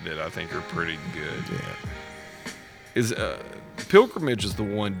playing it that I think are pretty good. Yeah. Is Pilgrimage is the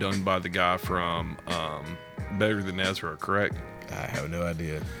one done by the guy from Better Than Ezra, correct? I have no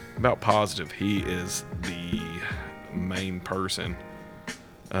idea. About positive he is the main person.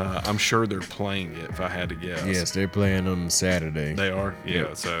 I'm sure they're playing it, if I had to guess. Yes, they're playing on Saturday. They are? Yeah,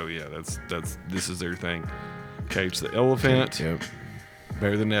 Yep. so yeah, this is their thing. Cage the Elephant. Yep.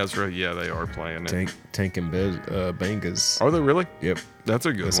 Better Than Ezra, yeah, they are playing it. Tank and Bangas. Are they really? Yep. That's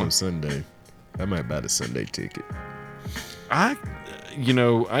a good That's one. on Sunday. I might buy the Sunday ticket. I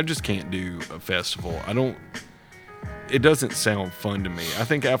just can't do a festival. It doesn't sound fun to me. I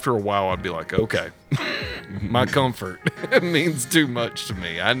think after a while I'd be like, okay, my comfort means too much to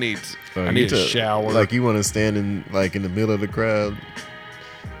me. I need a shower. Like you want to stand in the middle of the crowd.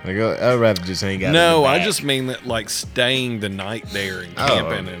 Like I'd rather just hang out. No, in the I back. just mean that like staying the night there and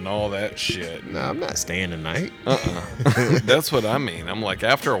camping and all that shit. No, I'm not staying the night. That's what I mean. I'm like,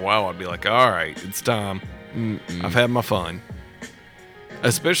 after a while I'd be like, all right, it's time. I've had my fun.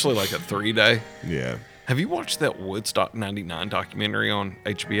 Especially like a 3-day. Yeah. Have you watched that Woodstock 99 documentary on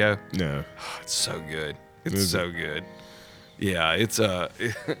HBO? No. Oh, it's so good. It's so good. Yeah, it's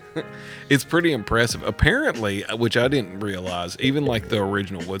it's pretty impressive. Apparently, which I didn't realize, even like the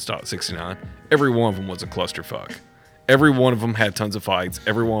original Woodstock 69, every one of them was a clusterfuck. Every one of them had tons of fights.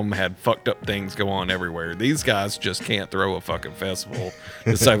 Every one of them had fucked up things go on everywhere. These guys just can't throw a fucking festival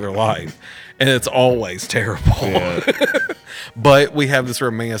to save their life. And it's always terrible. Yeah. But we have this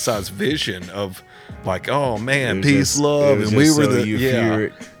romanticized vision of like, oh man, peace, love, and we were the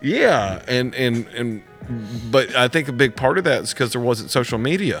euphoric. Yeah. And but I think a big part of that is because there wasn't social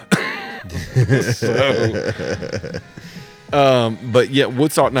media. But yeah,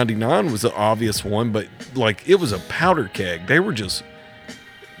 Woodstock 99 was the obvious one, but like it was a powder keg. They were just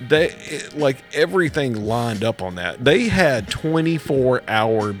like everything lined up on that. They had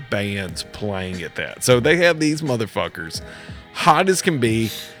 24-hour bands playing at that. So they had these motherfuckers hot as can be,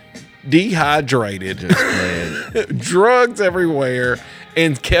 dehydrated, drugs everywhere,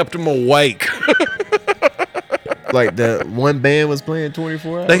 and kept them awake. Like the one band was playing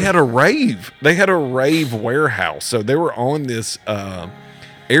 24 hours? They had a rave. They had a rave warehouse. So they were on this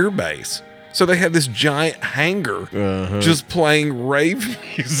air base. So they had this giant hangar just playing rave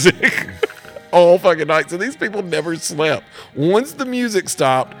music all fucking night. So these people never slept. Once the music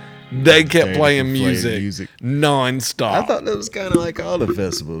stopped, they kept playing music nonstop. I thought that was kind of like all the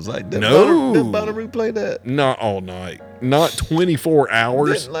festivals. Like did Bonnaroo play that? Not all night. Not 24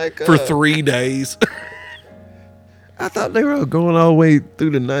 hours for 3 days. I thought they were going all the way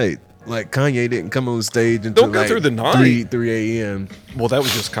through the night. Like Kanye didn't come on stage until Don't go through the night. 3 a.m. Well, that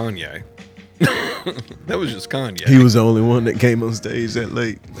was just Kanye. That was just Kanye. He was the only one that came on stage that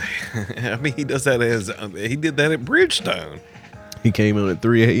late. I mean, he does that he did that at Bridgestone. He came on at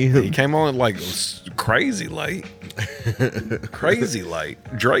 3 a.m. He came on like crazy late. Crazy late.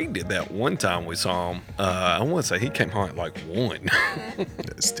 Drake did that one time we saw him. I want to say he came on at like 1.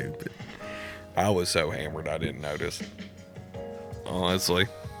 That's stupid. I was so hammered I didn't notice. Honestly.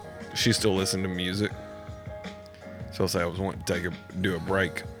 She still listened to music. So I'll say I was wanting to do a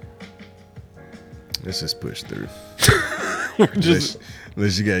break. Let's just push through. Just,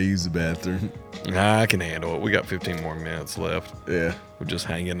 unless you gotta use the bathroom. I can handle it. We got 15 more minutes left. Yeah. We're just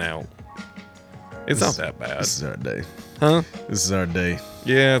hanging out. It's not that bad. This is our day. Huh? This is our day.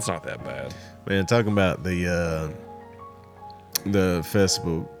 Yeah, it's not that bad. Man, talking about the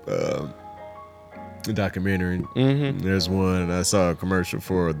festival documentary. Mm-hmm. There's one I saw a commercial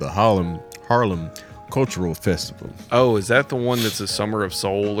for the Harlem cultural festival. Oh, is that the one that's a Summer of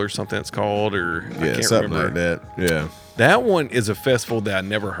Soul or something it's called? Or I Yeah, can't something remember. like that. Yeah. That one is a festival that I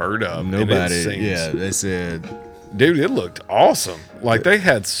never heard of. and it Nobody. seems- Yeah, they said. Dude, it looked awesome. Like they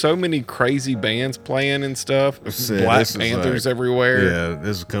had so many crazy bands playing and stuff. said Black this was Panthers like- everywhere. Yeah,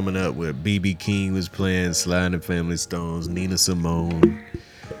 this was coming up with BB King was playing, Sly and the Family Stones, Nina Simone,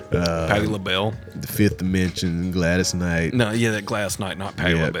 Patti LaBelle. The Fifth Dimension, Gladys Knight. No, yeah, that Glass Knight, not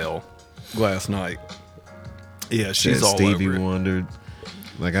Patti Yeah. LaBelle. Glass Knight. Yeah, she's Said all Stevie over it. Wonder.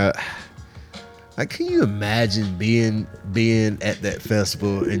 Like can you imagine being at that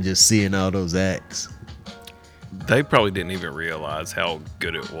festival and just seeing all those acts? They probably didn't even realize how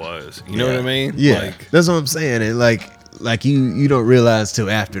good it was. You know what I mean? Yeah, Like, that's what I'm saying. And like you don't realize till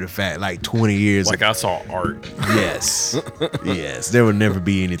after the fact, like 20 years. like I saw art. Yes, yes, there will never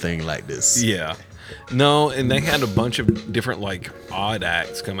be anything like this. Yeah. No, and they had a bunch of different like odd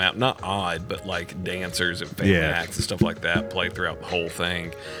acts come out. Not odd, but like dancers and fan Yeah. acts and stuff like that play throughout the whole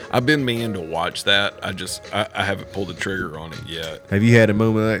thing. I've been meaning to watch that. I haven't pulled the trigger on it yet. Have you had a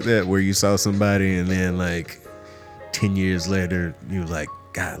moment like that where you saw somebody and then like 10 years later you were like,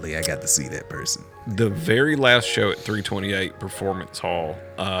 golly, I got to see that person? The very last show at 328 Performance Hall,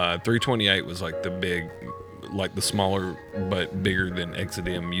 328 was like the big, like the smaller but bigger than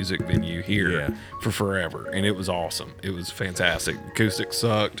XDM music venue here Yeah. for forever. And it was awesome. It was fantastic. Acoustics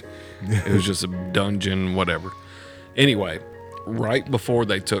sucked. It was just a dungeon, whatever. Anyway, right before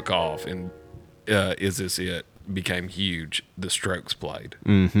they took off and Is This It became huge, the Strokes played.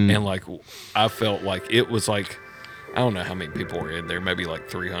 Mm-hmm. And like, I felt like it was like, I don't know how many people were in there, maybe like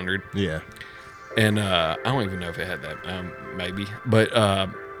 300. Yeah. And I don't even know if it had that, maybe. But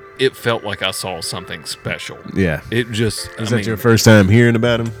it felt like I saw something special. Yeah. It just, Is that your first time hearing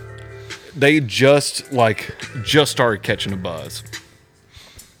about him? they just started catching a buzz.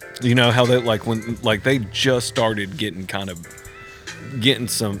 You know how they they just started getting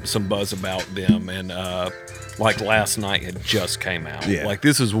some buzz about them, and like Last Night had just came out. Yeah. Like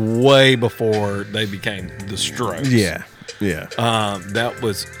this is way before they became the Strokes. Yeah. Yeah.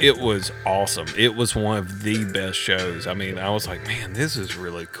 It was awesome. It was one of the best shows. I mean, I was like, man, this is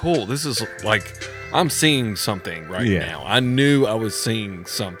really cool. This is like, I'm seeing something right Yeah. now. I knew I was seeing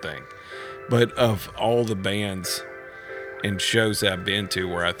something. But of all the bands and shows that I've been to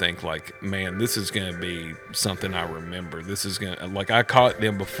where I think like, man, this is going to be something I remember. This is going to, like, I caught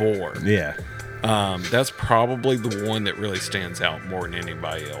them before. Yeah. That's probably the one that really stands out more than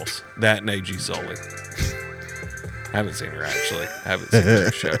anybody else. That and A.G. Sully. I haven't seen her actually. I haven't seen her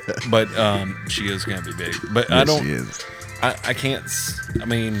show, but she is gonna be big. But I Yes, don't. she is. I can't. I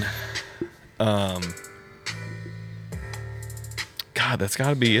mean, God, that's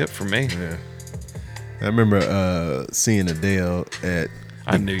got to be it for me. Yeah. I remember seeing Adele at.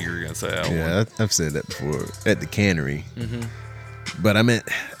 I knew you were gonna say that one. Yeah, I've said that before at the Cannery. Mm-hmm. But I mean,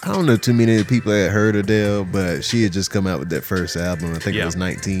 I don't know too many people that heard Adele, but she had just come out with that first album. I think it was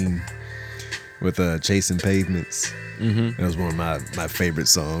 19 with Chasing Pavements. Mm-hmm. That was one of my favorite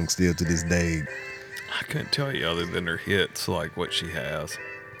songs still to this day. I couldn't tell you other than her hits, like what she has.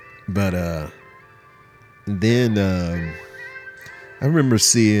 But then I remember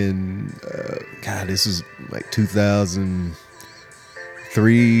seeing, God, this was like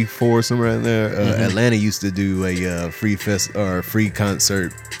 2003, 4, somewhere in there. Atlanta used to do a free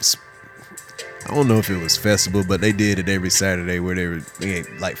concert. I don't know if it was festival, but they did it every Saturday where they had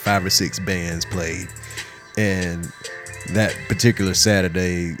like 5 or 6 bands played. And that particular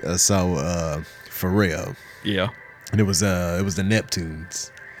Saturday, I saw Pharrell. Yeah. And it was the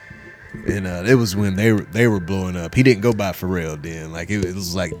Neptunes. And it was when they were blowing up. He didn't go by Pharrell then. Like it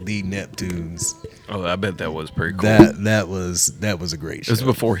was like the Neptunes. Oh, I bet that was pretty cool. That was a great show. It was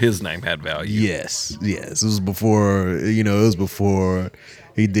before his name had value. Yes. It was before, it was before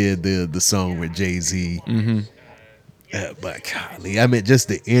he did the song with Jay-Z. Mm-hmm. But golly, I mean, just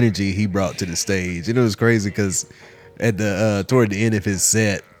the energy he brought to the stage. And it was crazy because at the toward the end of his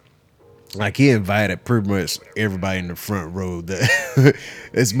set, like he invited pretty much everybody in the front row,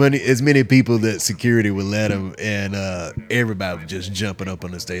 as many people that security would let him, and everybody was just jumping up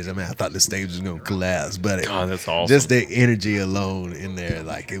on the stage. I mean, I thought the stage was gonna collapse, but God, that's awesome. just the energy alone in there,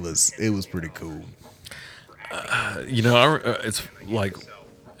 like it was pretty cool. It's like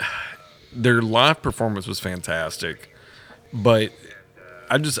their live performance was fantastic, but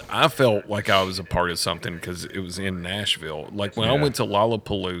I felt like I was a part of something because it was in Nashville. Like when I went to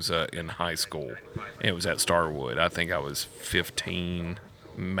Lollapalooza in high school, and it was at Starwood. I think I was 15,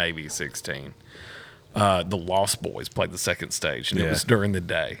 maybe 16. The Lost Boys played the second stage, and it was during the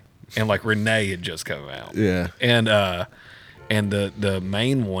day. And like Renee had just come out. Yeah. And And the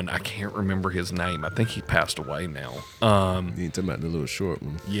main one, I can't remember his name. I think he passed away now. You ain't talking about the little short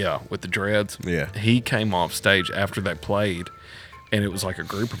one. Yeah, with the dreads. Yeah. He came off stage after they played, and it was like a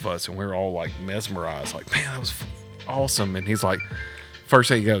group of us, and we were all like mesmerized. Like, man, that was awesome. And he's like, first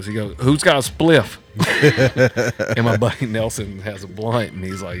thing he goes, who's got a spliff? And my buddy Nelson has a blunt, and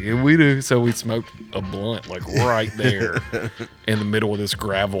he's like, yeah, we do. So we smoked a blunt like right there in the middle of this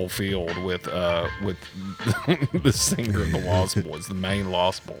gravel field with the singer of the Lost Boys, the main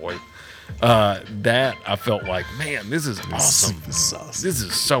Lost Boy. That I felt like, man, this is awesome. This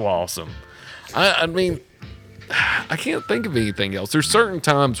is so awesome. I mean, I can't think of anything else. There's certain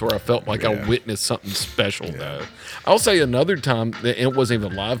times where I felt like I witnessed something special, though. I'll say another time that it wasn't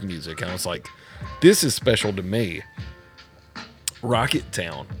even live music. I was like, this is special to me. Rocket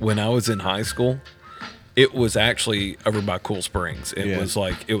Town, when I was in high school, it was actually over by Cool Springs. It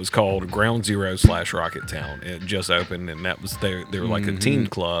was called Ground Zero / Rocket Town. It just opened, and that was they were like a teen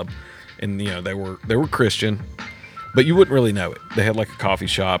club, and they were Christian. But you wouldn't really know it. They had like a coffee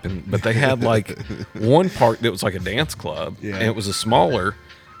shop, but they had like one part that was like a dance club, and it was a smaller,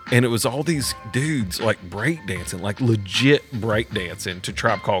 and it was all these dudes like break dancing, like legit break dancing to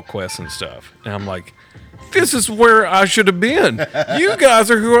Tribe Called Quest and stuff. And I'm like, this is where I should have been. You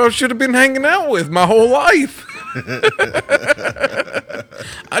guys are who I should have been hanging out with my whole life.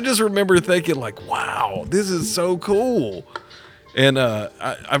 I just remember thinking like, wow, this is so cool. And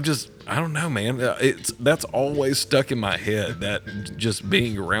I don't know, man. That's always stuck in my head, that just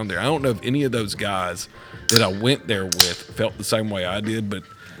being around there. I don't know if any of those guys that I went there with felt the same way I did, but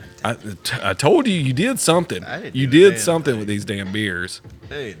I told you did something. You did something with these damn beers.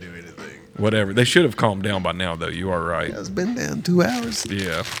 They didn't do anything. Whatever. They should have calmed down by now, though. You are right. It's been down 2 hours.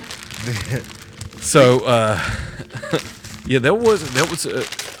 Yeah. So, yeah, that was.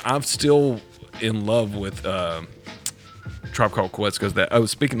 I'm still in love with Tribe Called Quest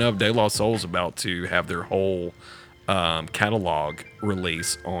because speaking of, De La Soul's about to have their whole catalog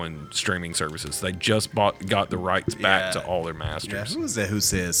release on streaming services. They just got the rights back to all their masters. Yeah. Who was that who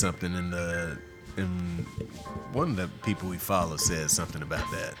said something in one of the people we follow said something about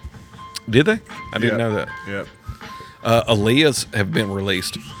that? Did they? I didn't know that. Yep. Aaliyah's have been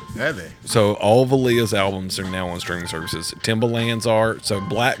released. Have they? So all of Aaliyah's albums are now on streaming services. Timbaland's are. So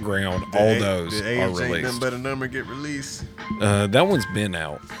Blackground, all those did are Ain't released. Nothing But a Number get released? That one's been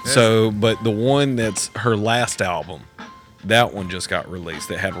out. But the one that's her last album, that one just got released.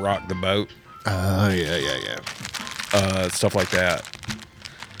 That had Rock the Boat. Yeah. Stuff like that.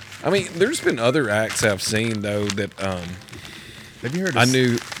 I mean, there's been other acts I've seen though that Have you heard? I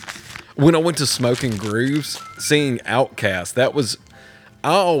knew when I went to Smoking Grooves, seeing Outkast. That was,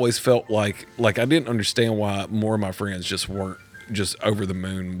 I always felt like I didn't understand why more of my friends just weren't just over the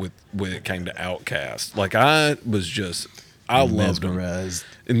moon with when it came to Outkast. Like I loved them.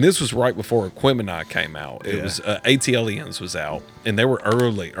 And this was right before Aquemini came out. It was ATLiens was out, and they were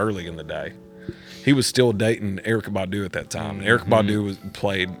early in the day. He was still dating Erykah Badu at that time. Erykah Badu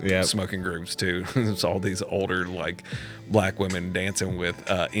played Smoking Grooves too. There's all these older like black women dancing with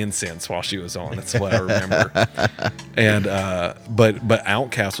incense while she was on. That's what I remember. And but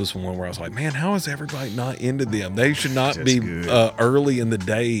Outkast was one where I was like, man, how is everybody not into them? They should not just be early in the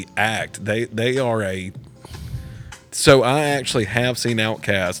day act. They are a. So I actually have seen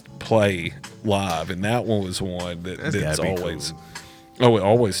Outkast play live, and that one was one that's always. Cool. Oh, it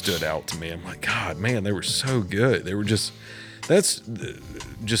always stood out to me. I'm like, God, man, they were so good. They were just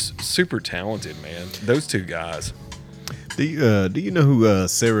super talented, man. Those two guys. Do you know who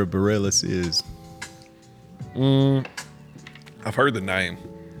Sarah Bareilles is? I've heard the name.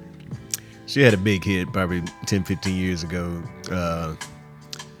 She had a big hit probably 10, 15 years ago. Love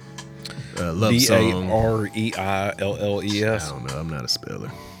song. Bareilles. I don't know. I'm not a speller.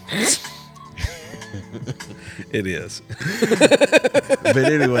 It is. But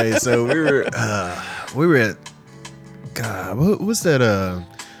anyway, so we were at God. What's that?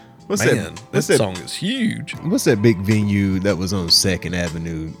 That song is huge. What's that big venue that was on 2nd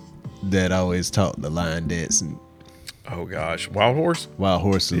Avenue that always taught the line dancing? Oh gosh, Wild Horse. Wild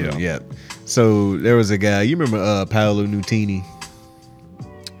Horse Saloon. Yeah. So there was a guy. You remember Paolo Nutini?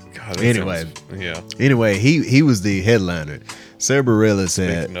 God, anyway, yeah. Anyway, he was the headliner. Sarah Bareilles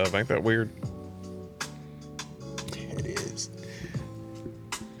said. Speaking of, ain't that weird?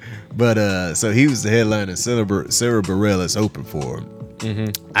 But so he was the headliner. Sarah Bareilles opened for him.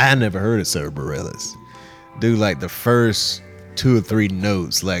 Mm-hmm. I never heard of Sarah Bareilles. Dude, like the first 2 or 3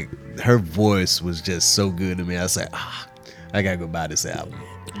 notes, like her voice was just so good to me. I was like, I gotta go buy this album.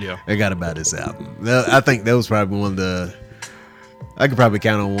 Yeah, I gotta buy this album. I think that was probably one of the. I could probably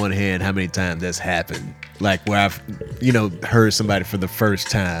count on one hand how many times that's happened like where I've, heard somebody for the first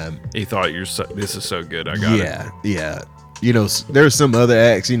time. He thought this is so good. I got it. Yeah. There's some other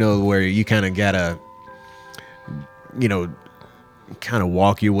acts, where you kind of gotta, kind of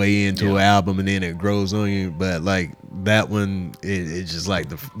walk your way into an album and then it grows on you. But like that one, it's just like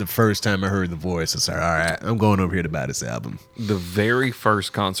the first time I heard the voice, it's like, all right, I'm going over here to buy this album. The very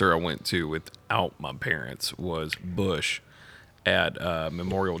first concert I went to without my parents was Bush at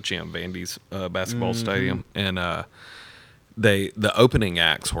Memorial Gym, Vandy's basketball stadium, and the opening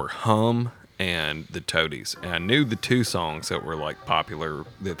acts were Hum and the Toadies, and I knew the two songs that were like popular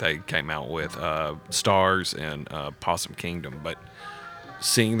that they came out with, Stars and Possum Kingdom. But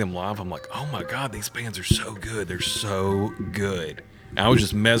seeing them live, I'm like, oh my god, these bands are so good. They're so good. And I was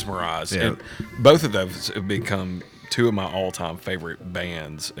just mesmerized. Yeah. And both of those have become two of my all-time favorite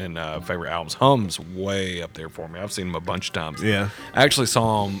bands and favorite albums. Hum's way up there for me. I've seen them a bunch of times. Yeah. I actually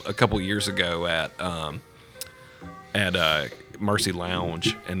saw them a couple years ago at Mercy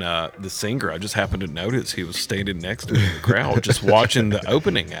Lounge, and the singer, I just happened to notice he was standing next to me in the crowd just watching the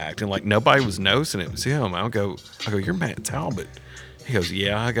opening act, and like nobody was noticing it was him. I go, you're Matt Talbot. He goes,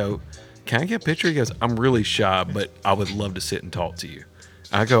 yeah. I go, can I get a picture? He goes, I'm really shy, but I would love to sit and talk to you.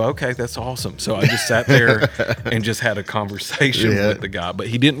 I go, okay, that's awesome. So I just sat there and just had a conversation with the guy, but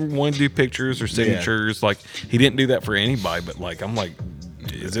he didn't want to do pictures or signatures. Like he didn't do that for anybody, but like, I'm like,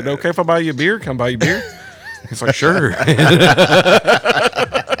 is it okay if I buy you a beer? Can I buy you a beer? He's like, sure.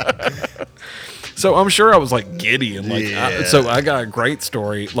 So I'm sure I was like giddy and like, so I got a great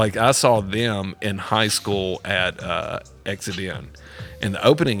story. Like I saw them in high school at Exodin, and the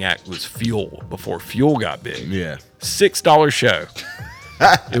opening act was Fuel before Fuel got big. Yeah. $6 show.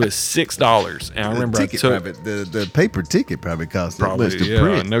 It was $6, and I remember the paper ticket probably cost that much to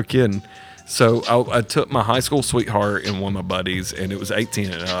print. No kidding. So I took my high school sweetheart and one of my buddies, and it was 18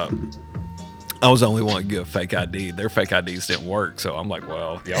 and up. I was the only one to get a fake ID. Their fake IDs didn't work, so I'm like,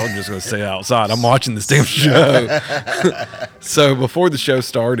 well, y'all are just going to stay outside. I'm watching this damn show. So before the show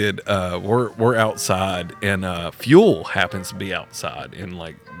started, we're outside, and Fuel happens to be outside, and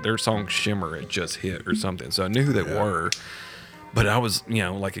like their song Shimmer had just hit or something, so I knew who they were. But I was,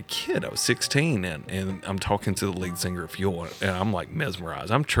 like a kid. I was 16, and I'm talking to the lead singer of Fuel, and I'm like mesmerized.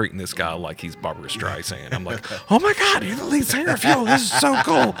 I'm treating this guy like he's Barbara Streisand. I'm like, oh my God, you're the lead singer of Fuel. This is so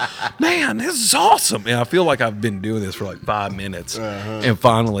cool. Man, this is awesome. And I feel like I've been doing this for like 5 minutes. And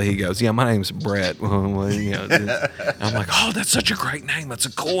finally he goes, yeah, my name's Brett. I'm like, oh, that's such a great name. That's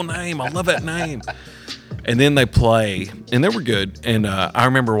a cool name. I love that name. And then they play, and they were good. And I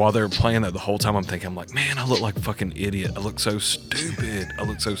remember while they were playing that, the whole time I'm thinking, I'm like, man, I look like a fucking idiot. I look so stupid.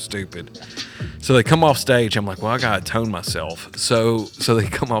 So they come off stage. I'm like, well, I gotta tone myself. So they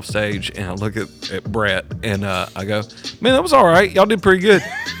come off stage, and I look at Brett, and I go, man, that was all right. Y'all did pretty good.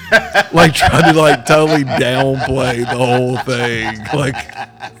 Like trying to like totally downplay the whole thing. Like,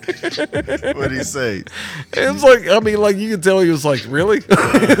 what did he say? It's like, I mean, like you can tell he was like, really?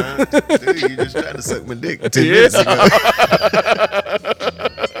 Dude, you just trying to suck my dick 10 minutes ago.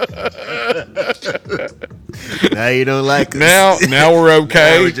 Now you don't like us. Now we're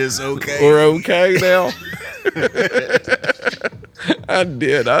okay. Now we're just okay. We're okay now. I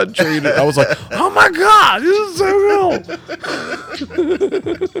did. I treated it. I was like, oh my God, this is so cool.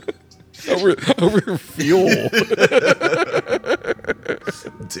 over Fuel.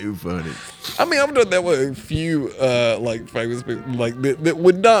 Too funny. I mean, I've done that with a few like famous people, like that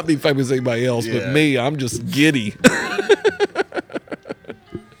would not be famous to anybody else, but me, I'm just giddy.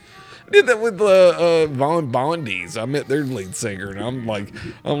 I did that with Von Bondies. I met their lead singer, and I'm like,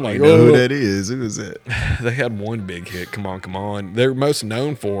 you know who that is? Who is that? They had one big hit. Come on. They're most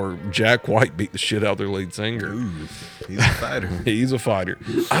known for Jack White beat the shit out of their lead singer. Ooh, he's a fighter. He's a fighter.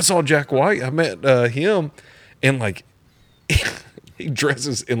 I saw Jack White. I met him, and like he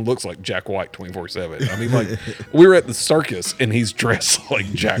dresses and looks like Jack White 24/7. I mean, like we were at the circus, and he's dressed like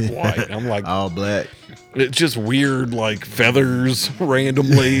Jack White. I'm like, all black. It's just weird, like feathers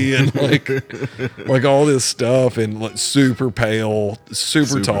randomly, and like all this stuff, and like super pale,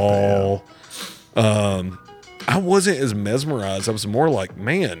 super tall. Pale. I wasn't as mesmerized. I was more like,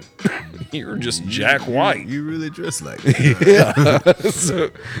 man, you're just Jack White. You really dress like that. Yeah. So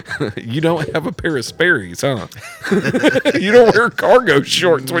you don't have a pair of Sperry's, huh? You don't wear cargo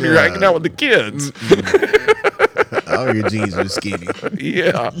shorts when you're hanging out with the kids. All your jeans are skinny.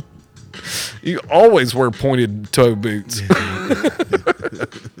 Yeah. You always wear pointed toe boots.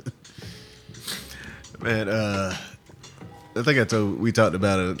 Man, I think we talked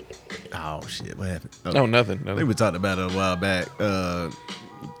about it. Oh shit, what happened? Oh, nothing. I think we talked about it a while back. The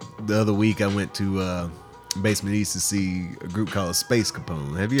other week I went to Basement East to see a group called Space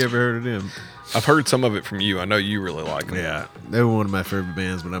Capone. Have you ever heard of them? I've heard some of it from you. I know you really like them. Yeah, they were one of my favorite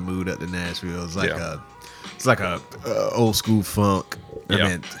bands when I moved up to Nashville. It's like it's like a old school funk. I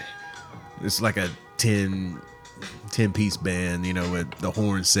mean, it's like a 10-piece band, you know, with the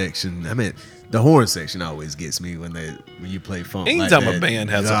horn section. I mean, the horn section always gets me when you play funk. Anytime like a band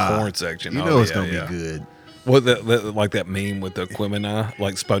has a horn section, you know it's gonna be good. What like that meme with the Quimini,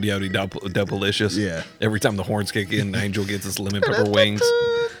 like Spodioti Doublelicious? Yeah. Every time the horns kick in, the angel gets his lemon pepper wings.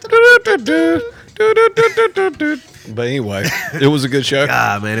 But anyway, it was a good show.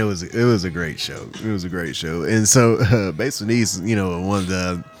 Ah, man, it was a great show. It was a great show. And so, Basement East, you know,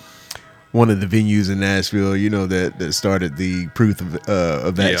 one of the venues in Nashville, you know, that started the proof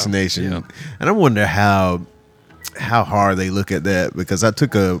of vaccination. Yeah. And I wonder how hard they look at that, because I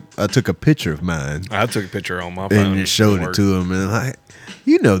took a picture of mine. I took a picture on my phone and just showed it to them, and like,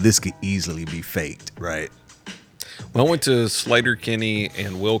 you know, this could easily be faked, right? Well, I went to Slater Kinney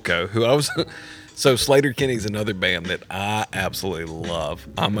and Wilco, who I was. So Slater Kinney's another band that I absolutely love.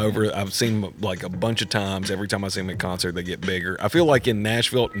 I've seen them like a bunch of times. Every time I see them in concert, they get bigger. I feel like in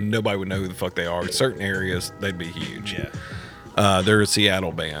Nashville, nobody would know who the fuck they are. In certain areas, they'd be huge. Yeah. They're a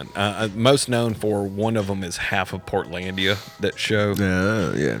Seattle band. Most known for one of them is Half of Portlandia, that show.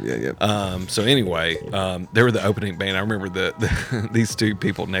 Yeah. So anyway, they were the opening band. I remember these two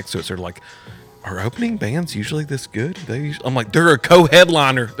people next to us are like, are opening bands usually this good? I'm like, they're a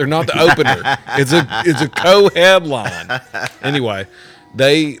co-headliner. They're not the opener. It's a co-headline. Anyway,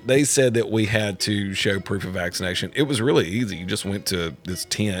 they said that we had to show proof of vaccination. It was really easy. You just went to this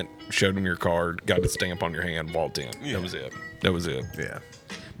tent, showed them your card, got a stamp on your hand, walked in. Yeah. That was it. Yeah.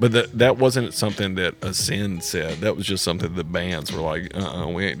 But that wasn't something that Ascend said. That was just something the bands were like,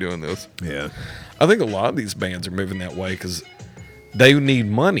 we ain't doing this. Yeah. I think a lot of these bands are moving that way because they need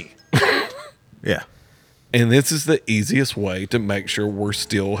money. Yeah. And this is the easiest way to make sure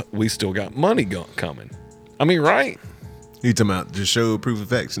we still got money coming. I mean, right? You talking about just show proof of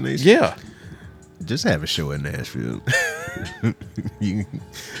vaccination? Yeah. Just have a show in Nashville.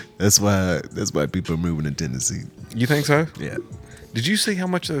 That's why people are moving to Tennessee. You think so? Yeah. Did you see how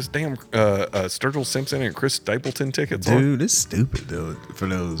much those damn Sturgill Simpson and Chris Stapleton tickets are? Dude, it's stupid though for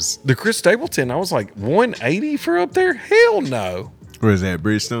those. The Chris Stapleton, I was like, $180 for up there? Hell no. Where is that,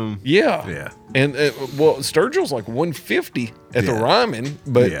 Bridgestone? Yeah. Yeah. And Sturgill's like $150 at the Ryman,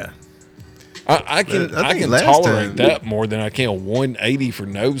 but yeah. I can tolerate that more than I can $180 for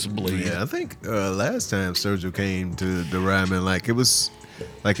nosebleed. Yeah, I think last time Sturgill came to the Ryman, it was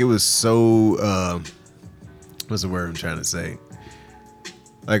so what's the word I'm trying to say?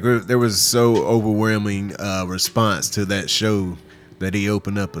 Like there was so overwhelming response to that show that he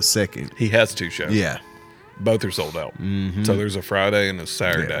opened up a second. He has two shows. Yeah. Both are sold out. Mm-hmm. So there's a Friday and a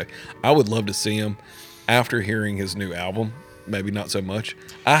Saturday. Yeah. I would love to see him after hearing his new album. Maybe not so much.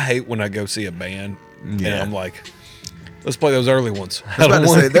 I hate when I go see a band and I'm like, let's play those early ones. I was about to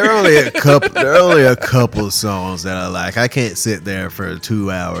say, there are only a couple of songs that I like. I can't sit there for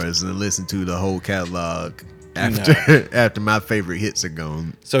 2 hours and listen to the whole catalog after my favorite hits are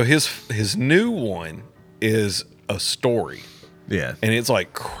gone. So his new one is A Story. Yeah. And it's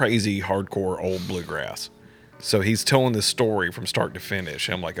like crazy hardcore old bluegrass. So he's telling this story from start to finish.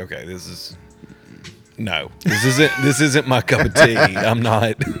 I'm like, okay, this isn't my cup of tea. I'm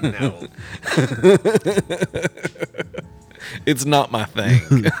not. No. It's not my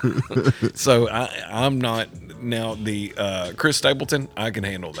thing. So I'm not. Now the Chris Stapleton, I can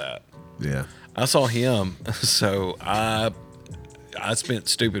handle that. Yeah. I saw him, so I spent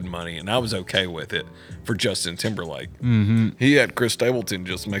stupid money, and I was okay with it for Justin Timberlake. Mm-hmm. He had Chris Stapleton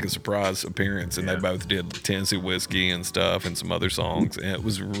just make a surprise appearance, and they both did Tennessee Whiskey and stuff and some other songs, and it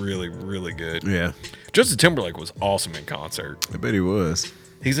was really, really good. Yeah. Justin Timberlake was awesome in concert. I bet he was.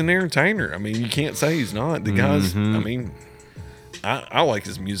 He's an entertainer. I mean, you can't say he's not. The guy's, I mean, I like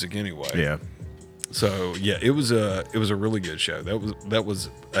his music anyway. Yeah. So, yeah, it was a really good show. That was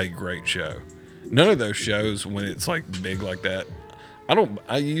a great show. None of those shows, when it's like big like that,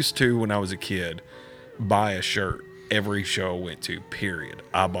 I used to, when I was a kid, buy a shirt every show I went to, period.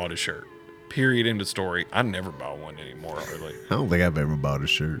 I bought a shirt. Period, end of story. I never buy one anymore, really. I don't think I've ever bought a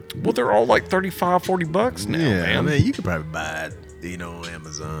shirt. Well, they're all like $35-$40 now, man. I mean, you could probably buy it, on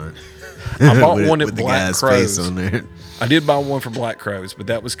Amazon. I bought one at the Black guy's Crowes. face on there. I did buy one for Black Crowes, but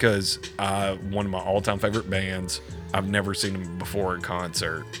that was because one of my all-time favorite bands. I've never seen them before in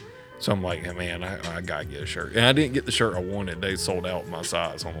concert. So I'm like, hey, man, I got to get a shirt. And I didn't get the shirt I wanted. They sold out my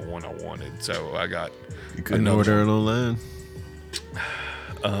size on the one I wanted. So I got You couldn't order it online?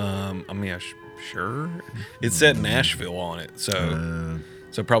 I mean, sure. It said Nashville on it. So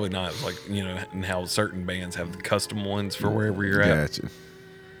So probably not like, and how certain bands have the custom ones for wherever you're at. Gotcha.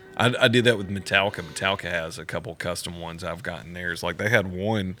 I did that with Metallica. Metallica has a couple custom ones I've gotten theirs. Like they had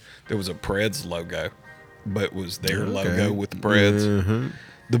one, there was a Preds logo, but it was their logo with the Preds. Mm-hmm.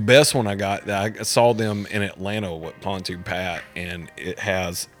 The best one I got, I saw them in Atlanta with Pontoon Pat, and it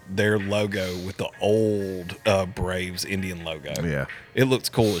has their logo with the old Braves Indian logo. Yeah. It looks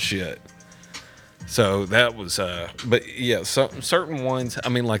cool as shit. So that was, but yeah, certain ones. I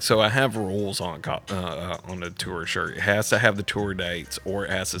mean, like, so I have rules on a tour shirt. It has to have the tour dates, or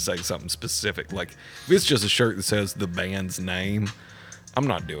it has to say something specific. Like, if it's just a shirt that says the band's name, I'm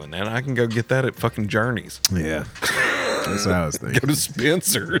not doing that. I can go get that at fucking Journeys. Yeah. That's what I was thinking. Go to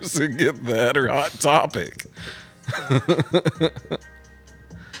Spencer's and get that, or Hot Topic.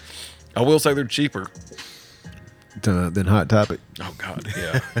 I will say they're cheaper Than Hot Topic. Oh God,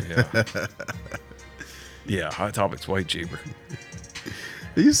 yeah. Yeah, Hot Topic's way cheaper.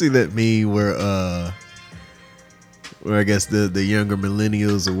 Did you see that meme where I guess the younger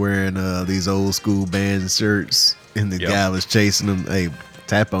millennials are wearing these old school band shirts, and the guy was chasing them. Hey,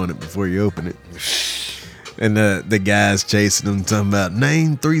 tap on it before you open it. And the guy's chasing them, talking about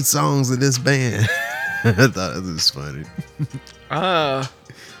name 3 songs of this band. I thought it was funny.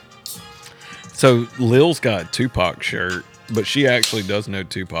 So Lil's got a Tupac shirt, but she actually does know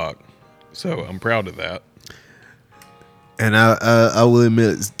Tupac, so I'm proud of that. And I will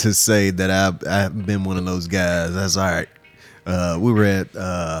admit to say that I've been one of those guys. That's all right. We were at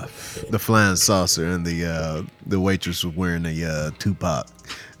the Flying Saucer, and the waitress was wearing a Tupac,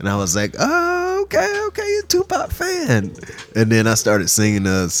 and I was like, "Oh, okay, you're a Tupac fan." And then I started singing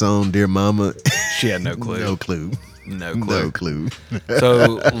the song "Dear Mama." She had no clue. No clue. No clue.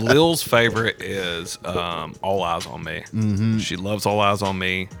 So Lil's favorite is All Eyes on Me. Mm-hmm. She loves All Eyes on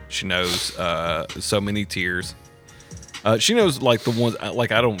Me. She knows So Many Tears. She knows like the ones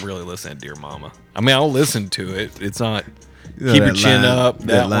like I don't really listen to Dear Mama. I mean, I'll listen to it. It's not keep your chin up.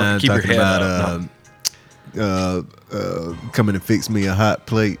 That one, keep your head up. No. Coming to fix me a hot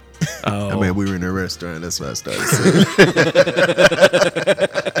plate. Oh. I mean, we were in a restaurant. That's why I started singing.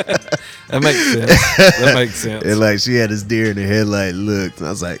 That makes sense. And like she had this deer in the headlight look. And I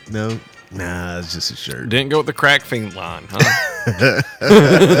was like, no, nah, it's just a shirt. Didn't go with the crack fiend line, huh?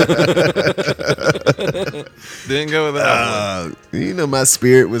 Didn't go with that one. My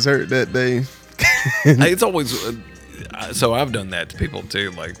spirit was hurt that day. It's always so I've done that to people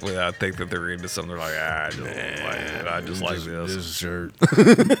too. Like when I think that they're into something, they're like, I just like this shirt.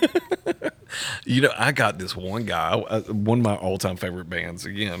 I got this one guy, one of my all-time favorite bands.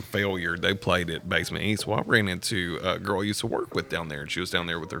 Again, Failure. They played at Basement East. Well, I ran into a girl I used to work with down there, and she was down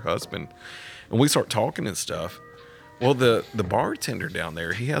there with her husband, and we start talking and stuff. Well, the bartender down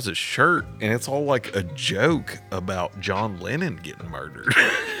there, he has a shirt, and it's all like a joke about John Lennon getting murdered.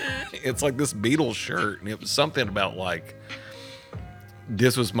 It's like this Beatles shirt, and it was something about like,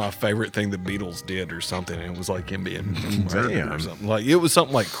 this was my favorite thing the Beatles did or something, and it was like him being murdered or something. Like, it was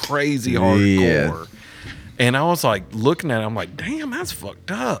something like crazy hardcore. Yeah. And I was like, looking at it, I'm like, damn, that's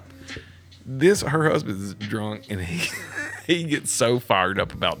fucked up. Her husband is drunk, and he gets so fired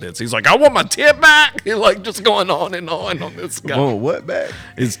up about this. He's like, I want my tip back. He's like just going on and on this guy. Want what back?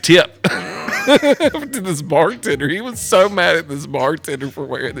 His tip to this bartender. He was so mad at this bartender for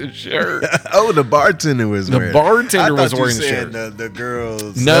wearing this shirt. Oh, the bartender was wearing it. The bartender was wearing the shirt. The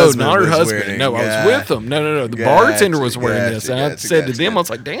girl's No, not her husband. No, I was with him. No. The bartender was wearing this. And I said to them, I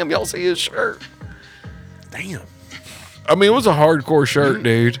was like, damn, y'all see his shirt. Damn. I mean, it was a hardcore shirt,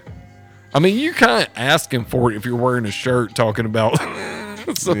 dude. I mean, you're kind of asking for it if you're wearing a shirt talking about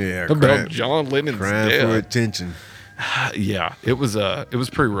about John Lennon's crying death. for attention. Yeah, it was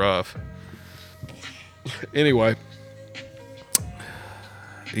pretty rough. Anyway,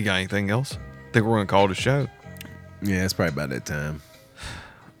 you got anything else? Think we're gonna call it a show? Yeah, it's probably about that time.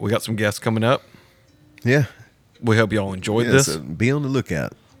 We got some guests coming up. Yeah, we hope y'all enjoyed this. So be on the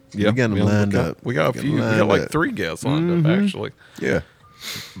lookout. Yeah, we got them lined up. We got a few. We got like 3 guests lined up actually. Yeah.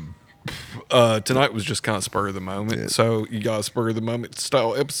 Tonight was just kind of spur of the moment, so you got a spur of the moment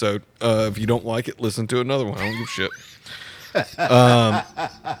style episode. If you don't like it, listen to another one. I don't give a shit.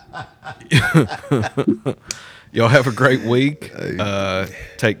 Y'all have a great week.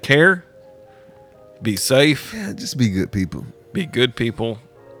 Take care. Be safe. Yeah, just be good people. Be good people,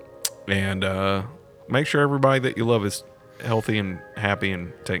 and make sure everybody that you love is healthy and happy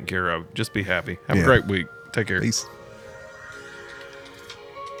and taken care of. Just be happy. Have a great week. Take care. Peace.